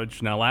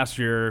College. Now, last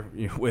year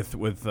with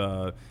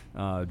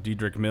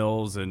Dedrick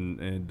Mills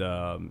and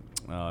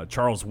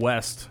Charles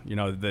West,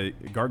 the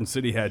Garden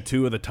City had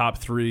 2 of the top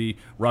 3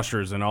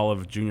 rushers in all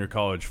of junior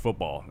college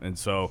football, and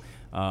so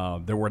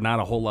there were not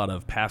a whole lot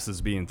of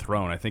passes being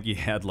thrown. I think he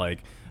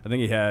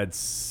had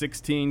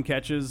 16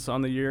 catches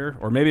on the year,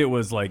 or maybe it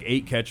was like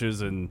 8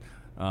 catches and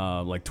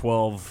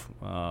 12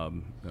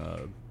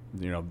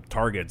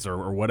 targets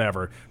or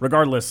whatever.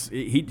 Regardless,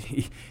 he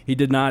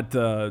did not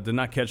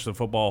catch the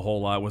football a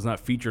whole lot, was not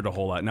featured a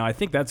whole lot. Now I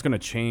think that's going to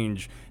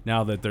change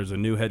now that there's a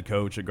new head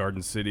coach at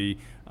Garden City,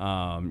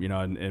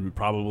 and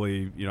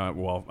probably,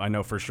 well, I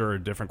know for sure a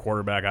different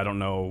quarterback. I don't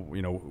know,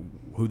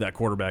 who that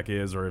quarterback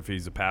is or if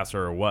he's a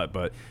passer or what,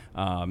 but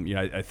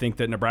I think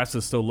that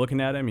Nebraska's still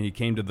looking at him. He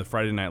came to the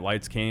Friday Night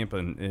Lights camp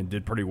and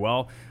did pretty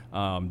well.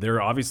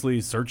 They're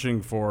obviously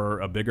searching for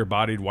a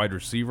bigger-bodied wide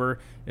receiver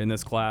in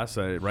this class.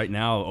 Right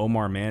now,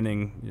 Omar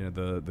Manning,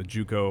 the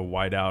JUCO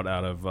wideout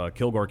out of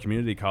Kilgore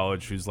Community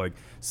College, who's like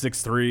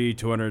 6'3",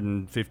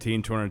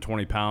 215,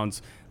 220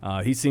 pounds.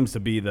 He seems to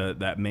be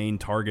that main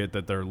target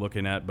that they're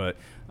looking at. But,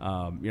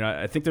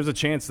 I think there's a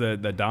chance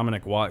that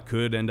Dominic Watt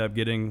could end up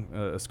getting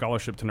a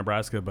scholarship to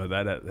Nebraska, but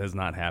that has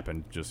not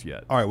happened just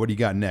yet. All right, what do you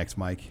got next,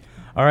 Mike?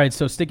 All right,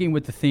 so sticking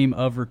with the theme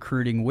of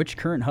recruiting, which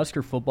current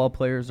Husker football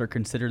players are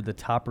considered the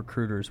top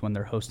recruiters when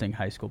they're hosting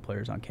high school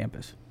players on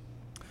campus?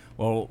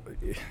 Well,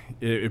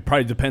 it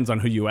probably depends on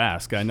who you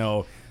ask. I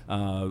know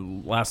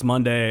last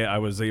Monday I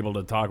was able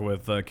to talk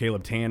with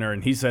Caleb Tanner,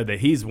 and he said that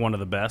he's one of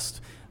the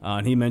best.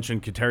 And he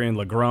mentioned Katarian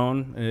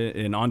Legrone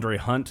and Andre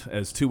Hunt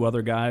as 2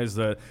 other guys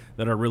that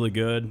are really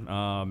good.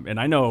 And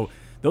I know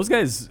those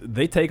guys,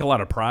 they take a lot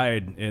of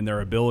pride in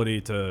their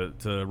ability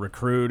to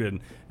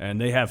recruit,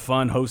 and they have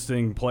fun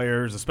hosting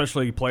players,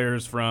 especially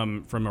players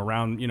from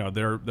around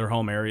their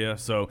home area.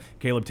 So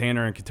Caleb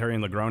Tanner and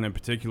Katarian Legrone in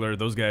particular,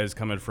 those guys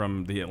coming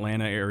from the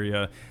Atlanta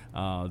area,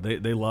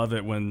 they love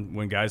it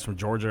when guys from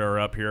Georgia are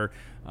up here.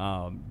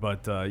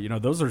 But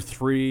those are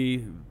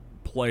 3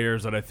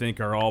 players that I think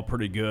are all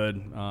pretty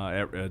good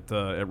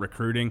at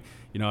recruiting.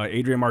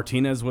 Adrian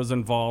Martinez was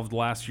involved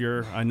last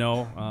year, I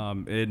know.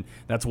 And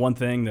that's one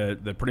thing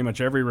that pretty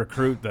much every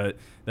recruit that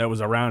was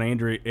around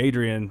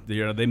Adrian,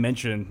 they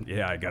mentioned,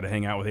 I got to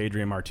hang out with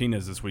Adrian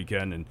Martinez this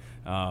weekend, and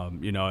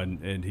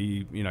and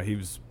he he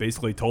was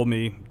basically told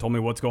me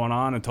what's going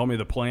on and told me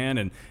the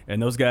plan,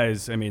 and those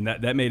guys, I mean,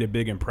 that made a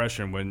big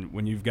impression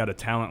when you've got a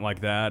talent like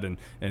that, and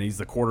he's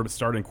the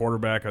starting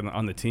quarterback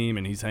on the team,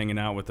 and he's hanging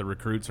out with the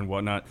recruits and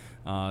whatnot.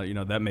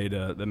 That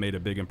made a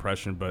big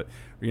impression. But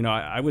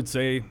I would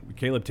say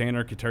Caleb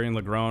Tanner, Katarian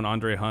Legrone,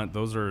 Andre Hunt,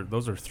 those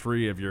are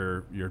 3 of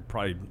your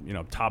probably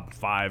top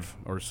 5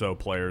 or so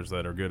players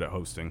that are good at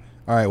hosting.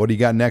 All right, what do you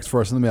got next for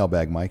us in the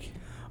mailbag, Mike?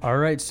 All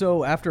right,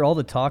 so after all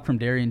the talk from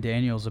Darian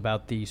Daniels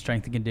about the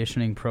strength and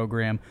conditioning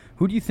program,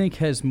 who do you think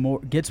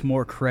gets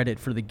more credit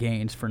for the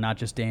gains for not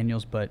just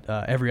Daniels but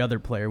every other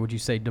player? Would you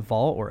say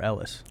Duvall or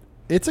Ellis?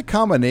 It's a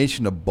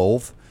combination of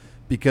both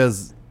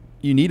because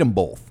you need them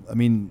both. I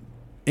mean,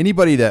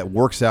 anybody that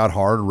works out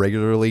hard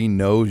regularly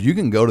knows you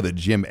can go to the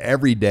gym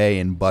every day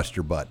and bust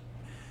your butt.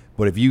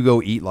 But if you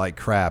go eat like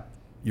crap,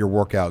 your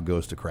workout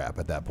goes to crap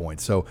at that point.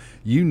 So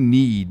you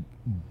need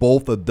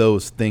both of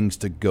those things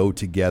to go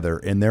together,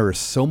 and there is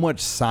so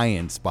much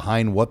science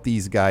behind what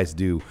these guys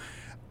do.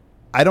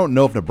 I don't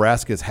know if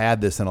Nebraska's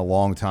had this in a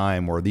long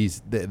time, where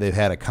they've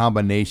had a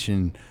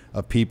combination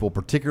of people,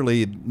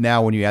 particularly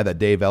now when you add that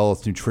Dave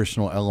Ellis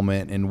nutritional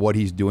element and what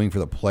he's doing for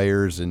the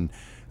players and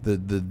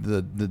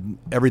the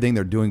everything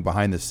they're doing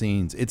behind the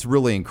scenes. It's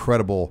really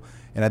incredible.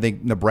 And I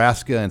think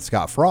Nebraska and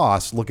Scott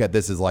Frost look at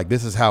this as like,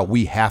 this is how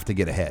we have to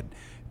get ahead.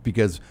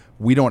 because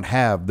we don't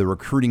have the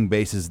recruiting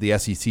bases the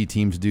SEC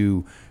teams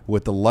do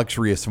with the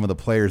luxury of some of the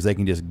players they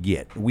can just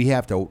get. We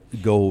have to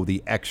go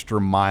the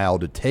extra mile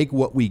to take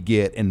what we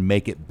get and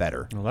make it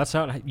better. Well, that's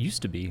how it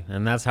used to be,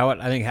 and that's how it,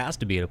 I think, has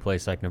to be at a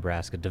place like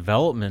Nebraska.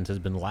 Development has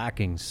been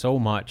lacking so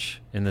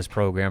much in this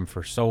program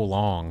for so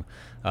long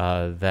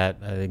that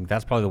I think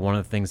that's probably one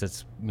of the things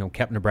that's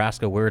kept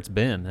Nebraska where it's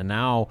been. And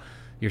now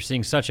you're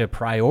seeing such a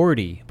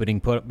priority being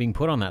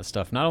put on that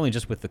stuff, not only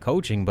just with the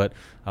coaching, but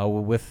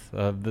with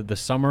the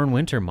summer and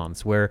winter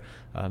months, where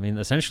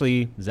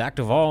essentially Zach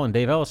Duvall and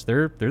Dave Ellis,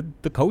 they're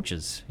the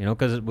coaches,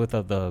 because with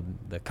the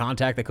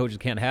contact that coaches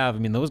can't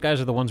have. Those guys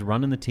are the ones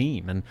running the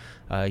team, and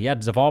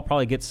Duvall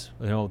probably gets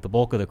the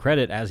bulk of the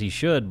credit, as he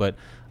should, but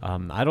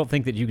I don't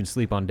think that you can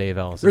sleep on Dave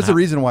Ellis. There's a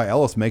reason why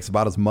Ellis makes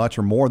about as much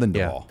or more than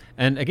Duvall. Yeah.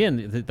 And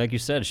again, like you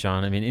said,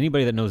 Sean,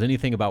 anybody that knows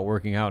anything about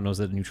working out knows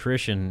that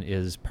nutrition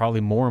is probably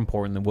more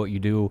important than what you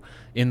do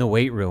in the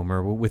weight room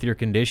or with your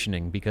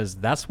conditioning, because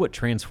that's what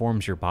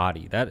transforms your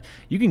body. That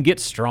you can get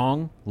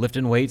strong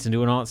lifting weights and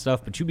doing all that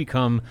stuff, but you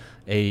become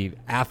a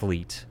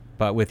athlete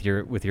but with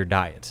your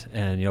diet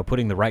and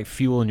putting the right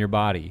fuel in your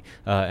body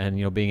and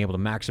being able to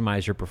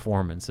maximize your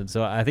performance. And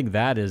so I think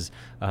that is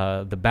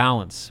the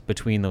balance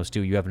between those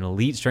two. You have an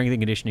elite strength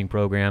and conditioning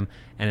program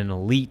and an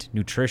elite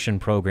nutrition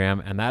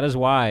program, and that is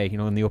why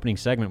in the opening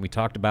segment we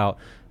talked about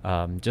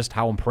just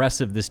how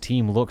impressive this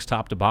team looks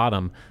top to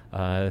bottom.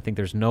 I think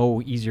there's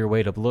no easier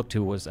way to look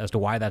to as to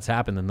why that's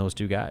happened than those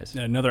two guys.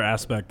 Yeah, another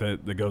aspect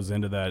that goes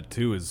into that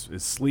too is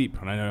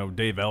sleep, and I know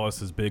Dave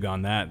Ellis is big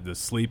on that, the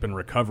sleep and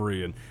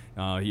recovery, and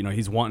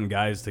he's wanting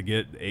guys to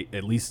get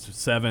at least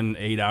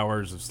 7-8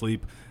 hours of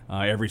sleep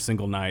every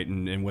single night,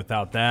 and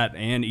without that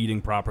and eating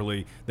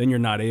properly, then you're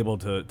not able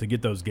to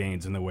get those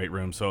gains in the weight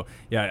room. So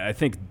yeah, I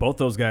think both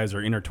those guys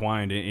are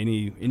intertwined.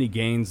 Any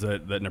gains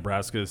that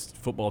Nebraska's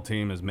football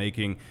team is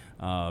making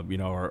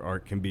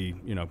can be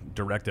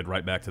directed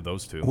right back to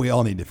those two. We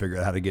all need to figure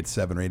out how to get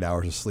 7 or 8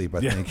 hours of sleep, I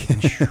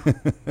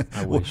think.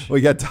 I wish.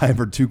 We got time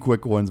for 2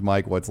 quick ones.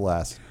 Mike, what's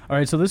last? All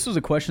right, so this was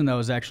a question that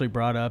was actually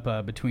brought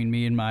up between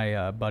me and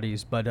my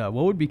buddies, but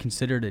what would be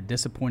considered a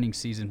disappointing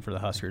season for the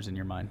Huskers in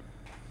your mind?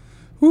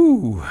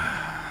 Ooh.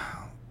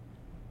 I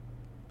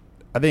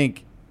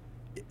think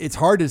it's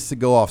hard just to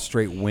go off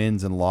straight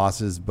wins and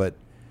losses, but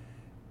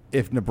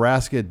if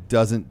Nebraska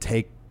doesn't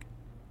take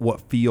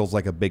what feels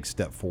like a big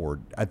step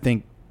forward, I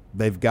think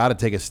they've got to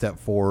take a step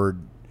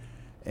forward,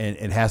 and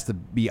it has to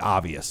be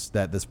obvious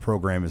that this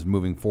program is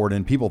moving forward,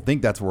 and people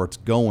think that's where it's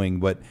going,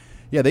 but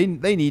yeah, they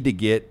need to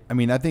get.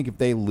 I think if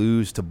they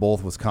lose to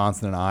both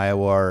Wisconsin and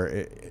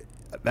Iowa,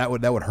 that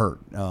would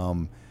hurt.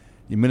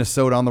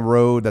 Minnesota on the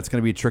road, that's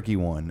going to be a tricky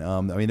one.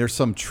 There's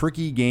some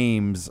tricky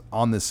games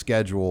on this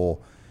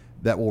schedule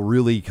that will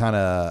really kind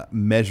of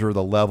measure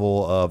the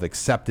level of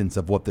acceptance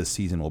of what this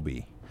season will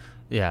be.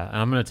 Yeah,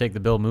 I'm going to take the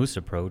Bill Moose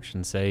approach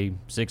and say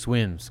 6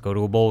 wins, go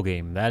to a bowl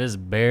game. That is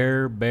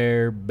bare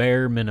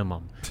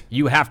minimum.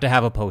 You have to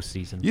have a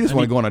postseason. You just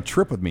want to go on a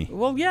trip with me.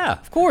 Well, yeah,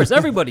 of course.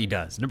 Everybody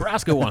does.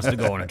 Nebraska wants to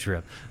go on a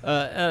trip.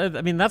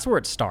 That's where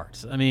it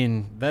starts.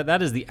 That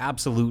is the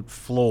absolute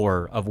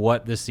floor of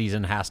what this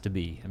season has to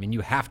be. You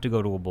have to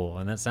go to a bowl,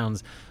 and that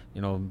sounds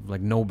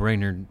like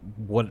no-brainer,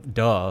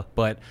 duh,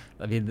 but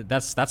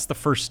that's the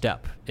first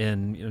step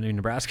in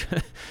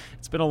Nebraska.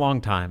 It's been a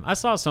long time. I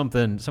saw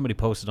somebody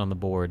posted on the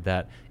board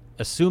that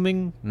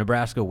assuming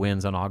Nebraska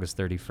wins on August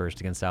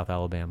 31st against South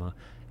Alabama,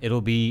 it'll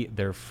be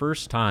their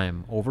first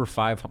time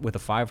with a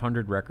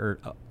 500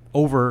 record,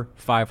 over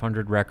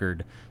 500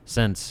 record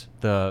since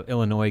the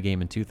Illinois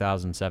game in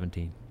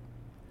 2017.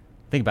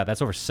 Think about it.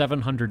 That's over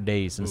 700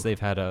 days since they've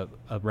had a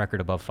record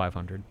above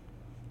 500.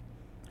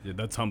 Yeah,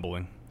 that's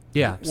humbling.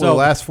 Yeah. So the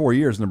last 4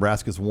 years,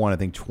 Nebraska's won, I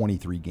think,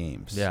 23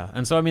 games. Yeah.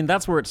 And so,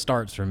 that's where it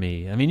starts for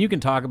me. You can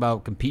talk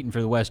about competing for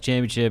the West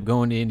Championship,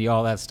 going to Indy,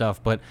 all that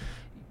stuff, but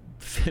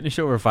finish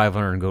over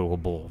 500 and go to a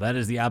bowl. That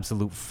is the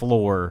absolute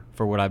floor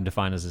for what I've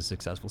defined as a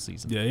successful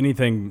season. Yeah,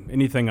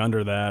 anything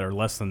under that or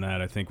less than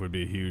that, I think would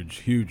be a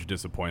huge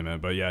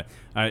disappointment. But yeah,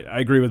 I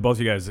agree with both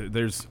of you guys.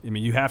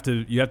 You have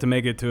to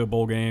make it to a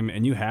bowl game,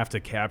 and you have to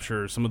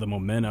capture some of the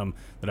momentum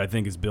that I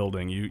think is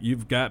building.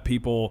 You've got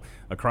people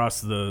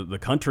across the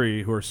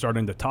country who are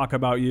starting to talk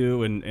about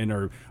you and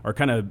are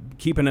kind of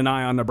keeping an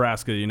eye on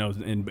Nebraska,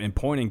 and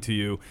pointing to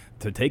you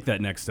to take that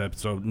next step.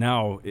 So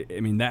now,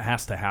 that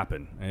has to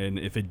happen. And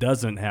if it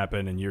doesn't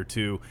happen in year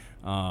 2,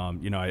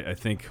 I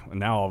think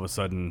now all of a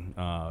sudden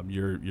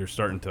you're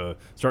starting to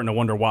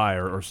wonder why,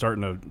 or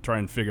starting to try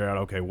and figure out,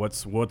 okay,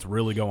 what's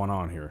really going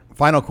on here.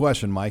 Final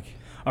question, Mike.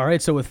 All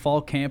right, so with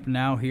fall camp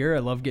now here, I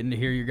love getting to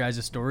hear your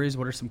guys' stories.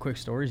 What are some quick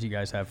stories you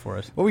guys have for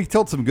us? Well, we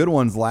told some good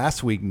ones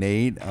last week,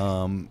 Nate.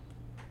 I'm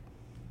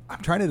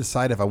trying to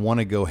decide if I want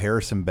to go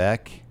Harrison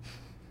Beck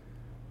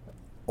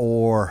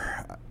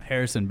or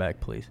Harrison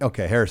Beck, please.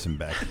 Okay, Harrison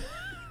Beck.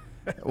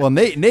 Well,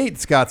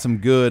 Nate's got some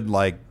good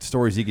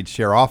stories he could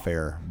share off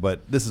air,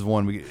 but this is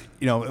one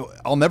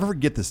I'll never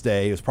forget this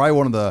day. It was probably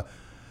one of the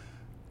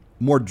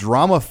more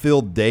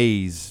drama-filled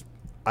days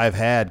I've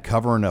had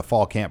covering a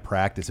fall camp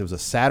practice. It was a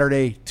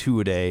Saturday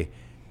 2-a-day,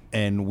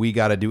 and we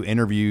got to do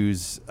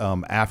interviews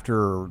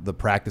after the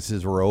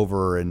practices were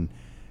over. And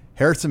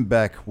Harrison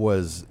Beck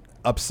was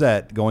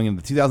upset going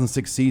into the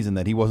 2006 season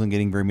that he wasn't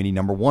getting very many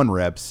number 1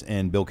 reps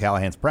in Bill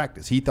Callahan's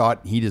practice. He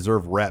thought he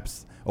deserved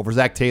reps over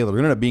Zach Taylor, who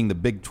ended up being the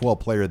Big 12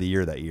 Player of the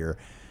Year that year.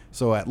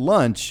 So at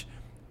lunch,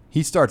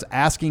 he starts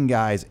asking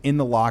guys in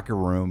the locker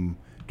room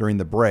during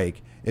the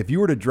break, if you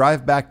were to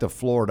drive back to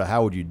Florida,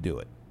 how would you do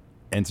it?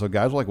 And so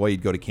guys were like, well,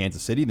 you'd go to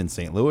Kansas City, then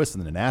St. Louis,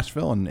 and then to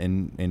Nashville,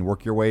 and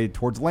work your way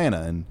towards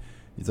Atlanta. And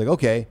he's like,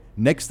 okay.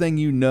 Next thing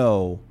you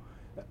know,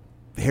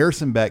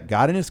 Harrison Beck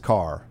got in his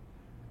car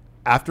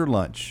after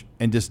lunch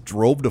and just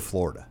drove to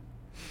Florida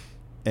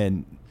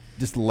and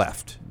just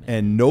left.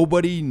 And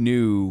nobody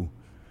knew,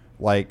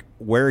 like,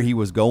 where he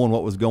was going,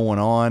 what was going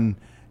on.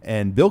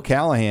 And Bill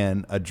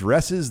Callahan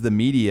addresses the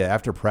media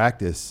after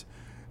practice,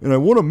 and I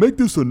want to make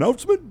this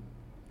announcement.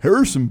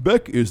 Harrison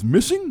Beck is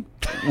missing.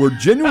 We're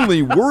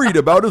genuinely worried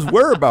about his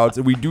whereabouts,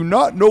 and we do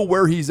not know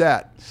where he's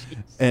at.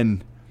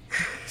 And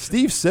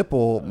Steve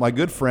Sipple, my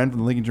good friend from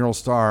the Lincoln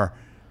Journal-Star,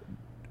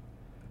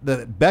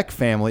 the Beck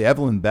family,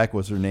 Evelyn Beck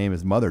was her name,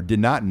 his mother, did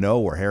not know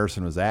where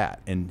Harrison was at.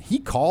 And he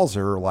calls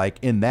her, like,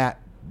 in that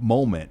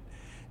moment,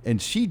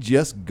 and she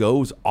just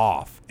goes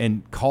off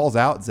and calls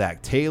out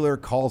Zach Taylor,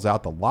 calls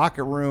out the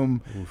locker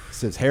room,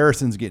 says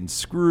Harrison's getting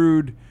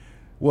screwed.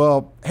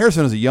 Well,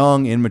 Harrison was a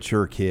young,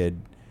 immature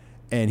kid,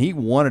 and he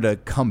wanted to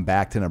come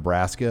back to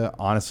Nebraska,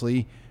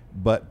 honestly.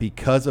 But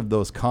because of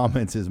those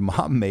comments his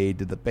mom made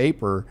to the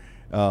paper,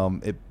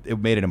 it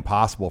made it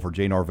impossible for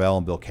Jay Norvell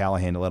and Bill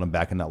Callahan to let him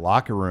back in that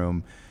locker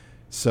room.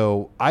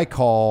 So I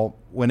call,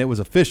 when it was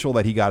official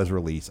that he got his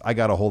release, I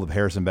got a hold of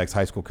Harrison Beck's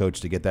high school coach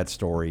to get that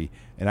story,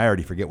 and I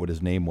already forget what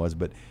his name was,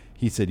 but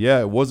he said, yeah,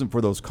 it wasn't for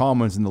those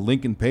comments in the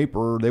Lincoln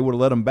paper, they would have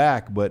let him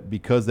back, but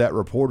because that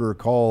reporter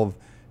called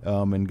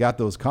and got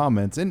those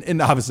comments,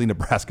 and obviously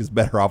Nebraska's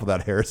better off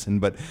without Harrison,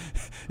 but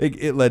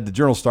it led, the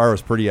Journal-Star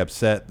was pretty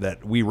upset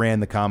that we ran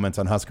the comments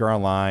on Husker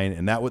Online,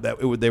 and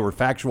they were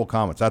factual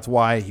comments. That's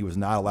why he was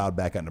not allowed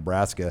back at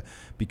Nebraska,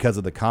 because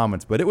of the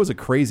comments. But it was a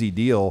crazy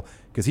deal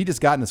because he just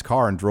got in his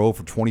car and drove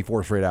for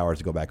 24 straight hours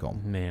to go back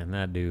home. Man,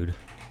 that dude.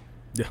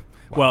 Yeah.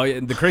 Well,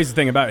 the crazy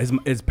thing about it,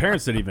 his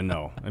parents didn't even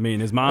know. I mean,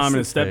 his mom and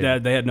his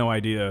stepdad, they had no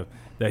idea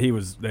that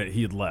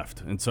he had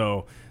left. And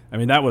so, I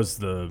mean, that was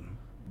the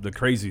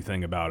crazy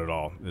thing about it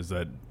all, is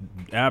that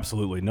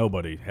absolutely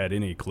nobody had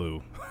any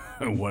clue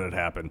what had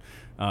happened.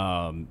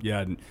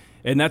 Yeah,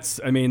 and that's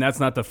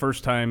not the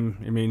first time.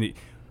 I mean,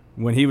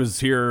 when he was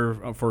here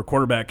for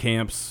quarterback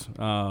camps,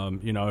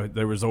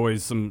 there was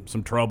always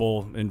some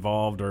trouble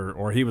involved,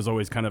 or he was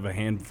always kind of a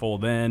handful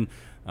then.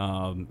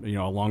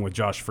 Along with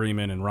Josh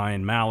Freeman and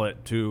Ryan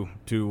Mallett, two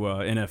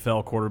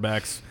NFL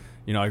quarterbacks.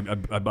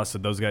 I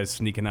busted those guys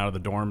sneaking out of the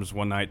dorms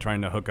one night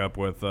trying to hook up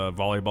with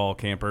volleyball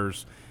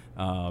campers.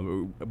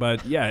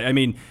 But yeah, I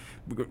mean,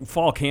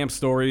 fall camp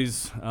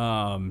stories.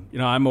 I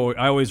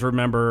always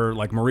remember,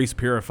 like, Maurice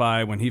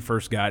Purify when he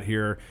first got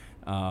here.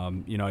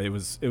 It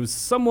was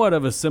somewhat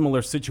of a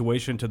similar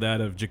situation to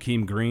that of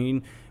Jakeem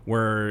Green,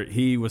 where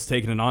he was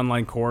taking an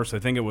online course. I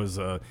think it was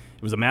a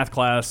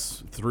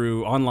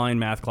online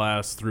math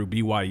class through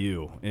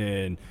BYU,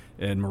 and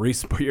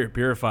Maurice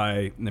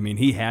Purify, I mean,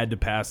 he had to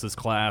pass this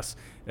class.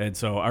 And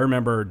so I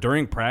remember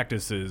during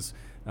practices,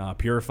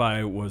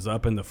 Purify was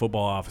up in the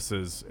football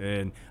offices,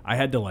 and I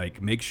had to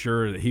make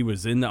sure that he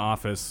was in the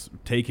office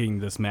taking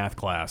this math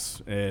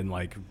class and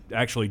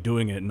actually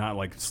doing it,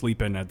 not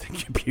sleeping at the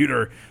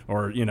computer,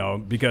 or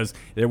because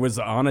it was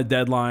on a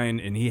deadline,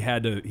 and he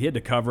had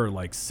to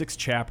cover 6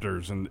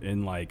 chapters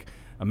in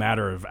a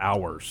matter of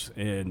hours.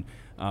 And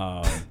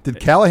did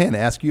Callahan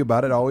ask you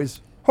about it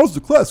always? How's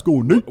the class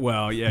going, Nate?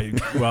 Well, yeah,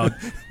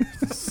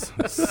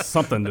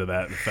 something to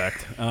that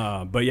effect.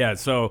 But yeah,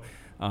 so.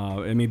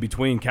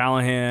 Between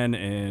Callahan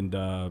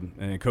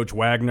and Coach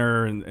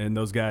Wagner and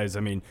those guys, I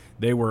mean,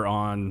 they were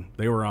on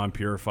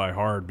Purify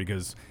hard,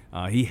 because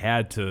he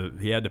had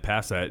to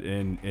pass that,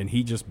 and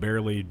he just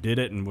barely did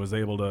it, and was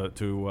able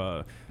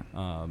to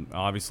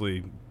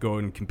obviously go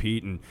and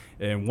compete.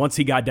 And once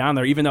he got down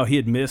there, even though he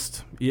had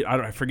missed,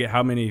 I forget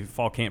how many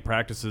fall camp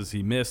practices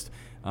he missed,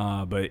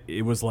 but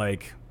it was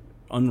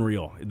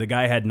unreal. The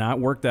guy had not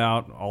worked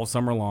out all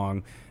summer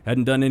long,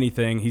 hadn't done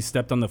anything. He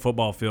stepped on the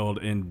football field,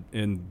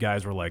 and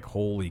guys were like,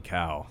 holy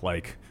cow,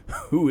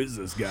 who is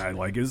this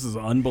guy? This is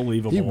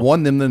unbelievable. He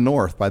won them the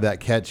North by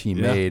that catch he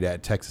made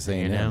at Texas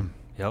A&M.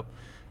 Yep.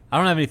 I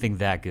don't have anything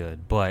that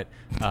good, but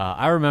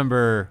I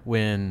remember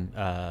when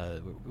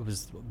it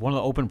was one of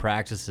the open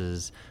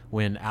practices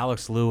when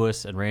Alex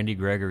Lewis and Randy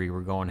Gregory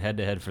were going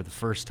head-to-head for the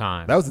first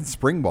time. That was in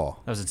spring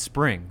ball. That was in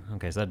spring.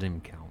 Okay, so that didn't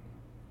even count.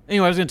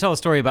 Anyway, I was going to tell a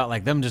story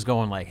about them just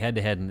going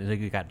head-to-head, and they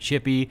got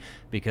chippy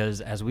because,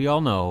 as we all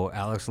know,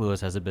 Alex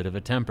Lewis has a bit of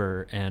a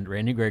temper, and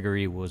Randy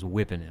Gregory was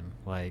whipping him,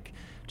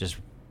 just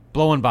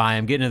blowing by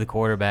him, getting to the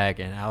quarterback,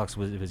 and Alex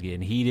was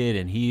getting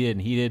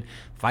heated.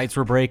 Fights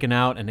were breaking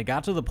out, and it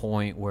got to the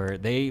point where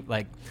they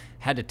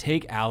had to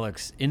take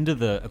Alex into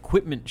the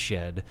equipment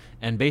shed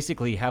and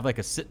basically have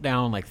a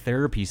sit-down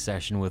therapy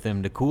session with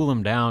him to cool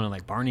him down.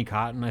 And Barney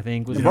Cotton, I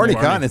think, was Barney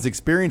Cotton is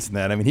experiencing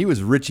that. I mean, he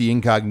was Richie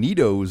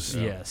Incognito's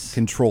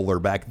controller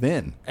back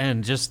then,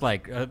 and just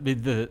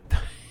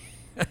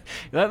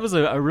that was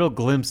a real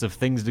glimpse of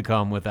things to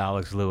come with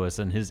Alex Lewis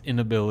and his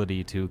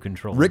inability to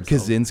control Rick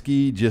himself.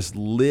 Kaczynski just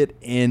lit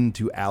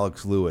into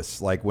Alex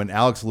Lewis. When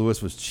Alex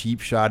Lewis was cheap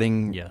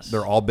shotting,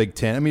 they're all Big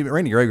Ten. I mean,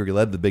 Randy Gregory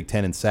led the Big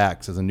Ten in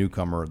sacks as a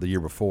newcomer the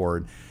year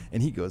before.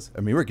 And he goes,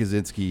 Rick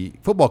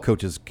Kaczynski, football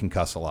coaches can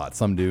cuss a lot.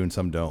 Some do and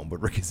some don't.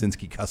 But Rick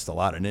Kaczynski cussed a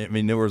lot.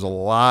 And there was a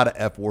lot of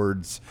F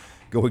words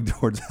going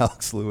towards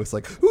Alex Lewis.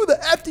 Who the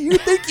F do you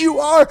think you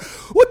are?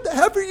 What the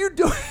F are you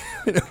doing?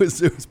 And it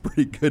was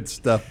pretty good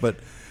stuff. But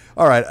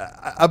all right,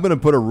 I'm going to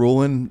put a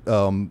rule in.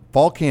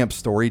 Fall camp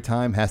story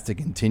time has to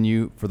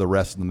continue for the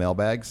rest of the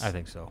mailbags. I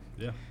think so.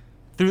 Yeah.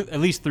 At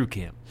least through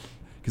camp.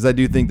 Because I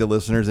do think the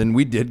listeners, and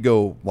we did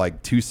go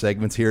 2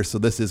 segments here, so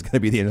this is going to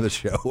be the end of the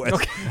show.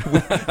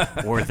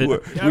 Okay. Worth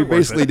it. We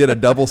basically did a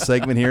double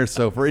segment here.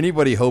 So for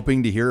anybody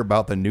hoping to hear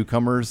about the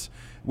newcomers,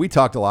 we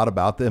talked a lot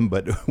about them,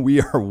 but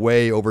we are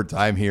way over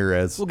time here.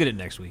 We'll get it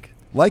next week.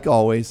 Like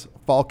always,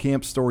 fall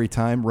camp story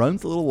time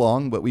runs a little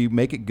long, but we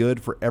make it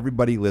good for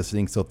everybody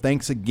listening. So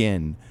thanks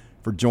again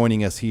for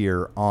joining us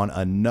here on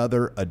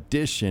another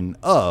edition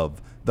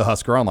of the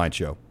Husker Online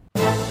Show.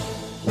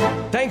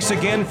 Thanks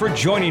again for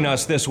joining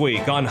us this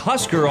week on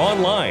Husker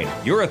Online,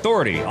 your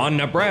authority on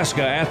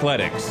Nebraska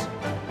athletics.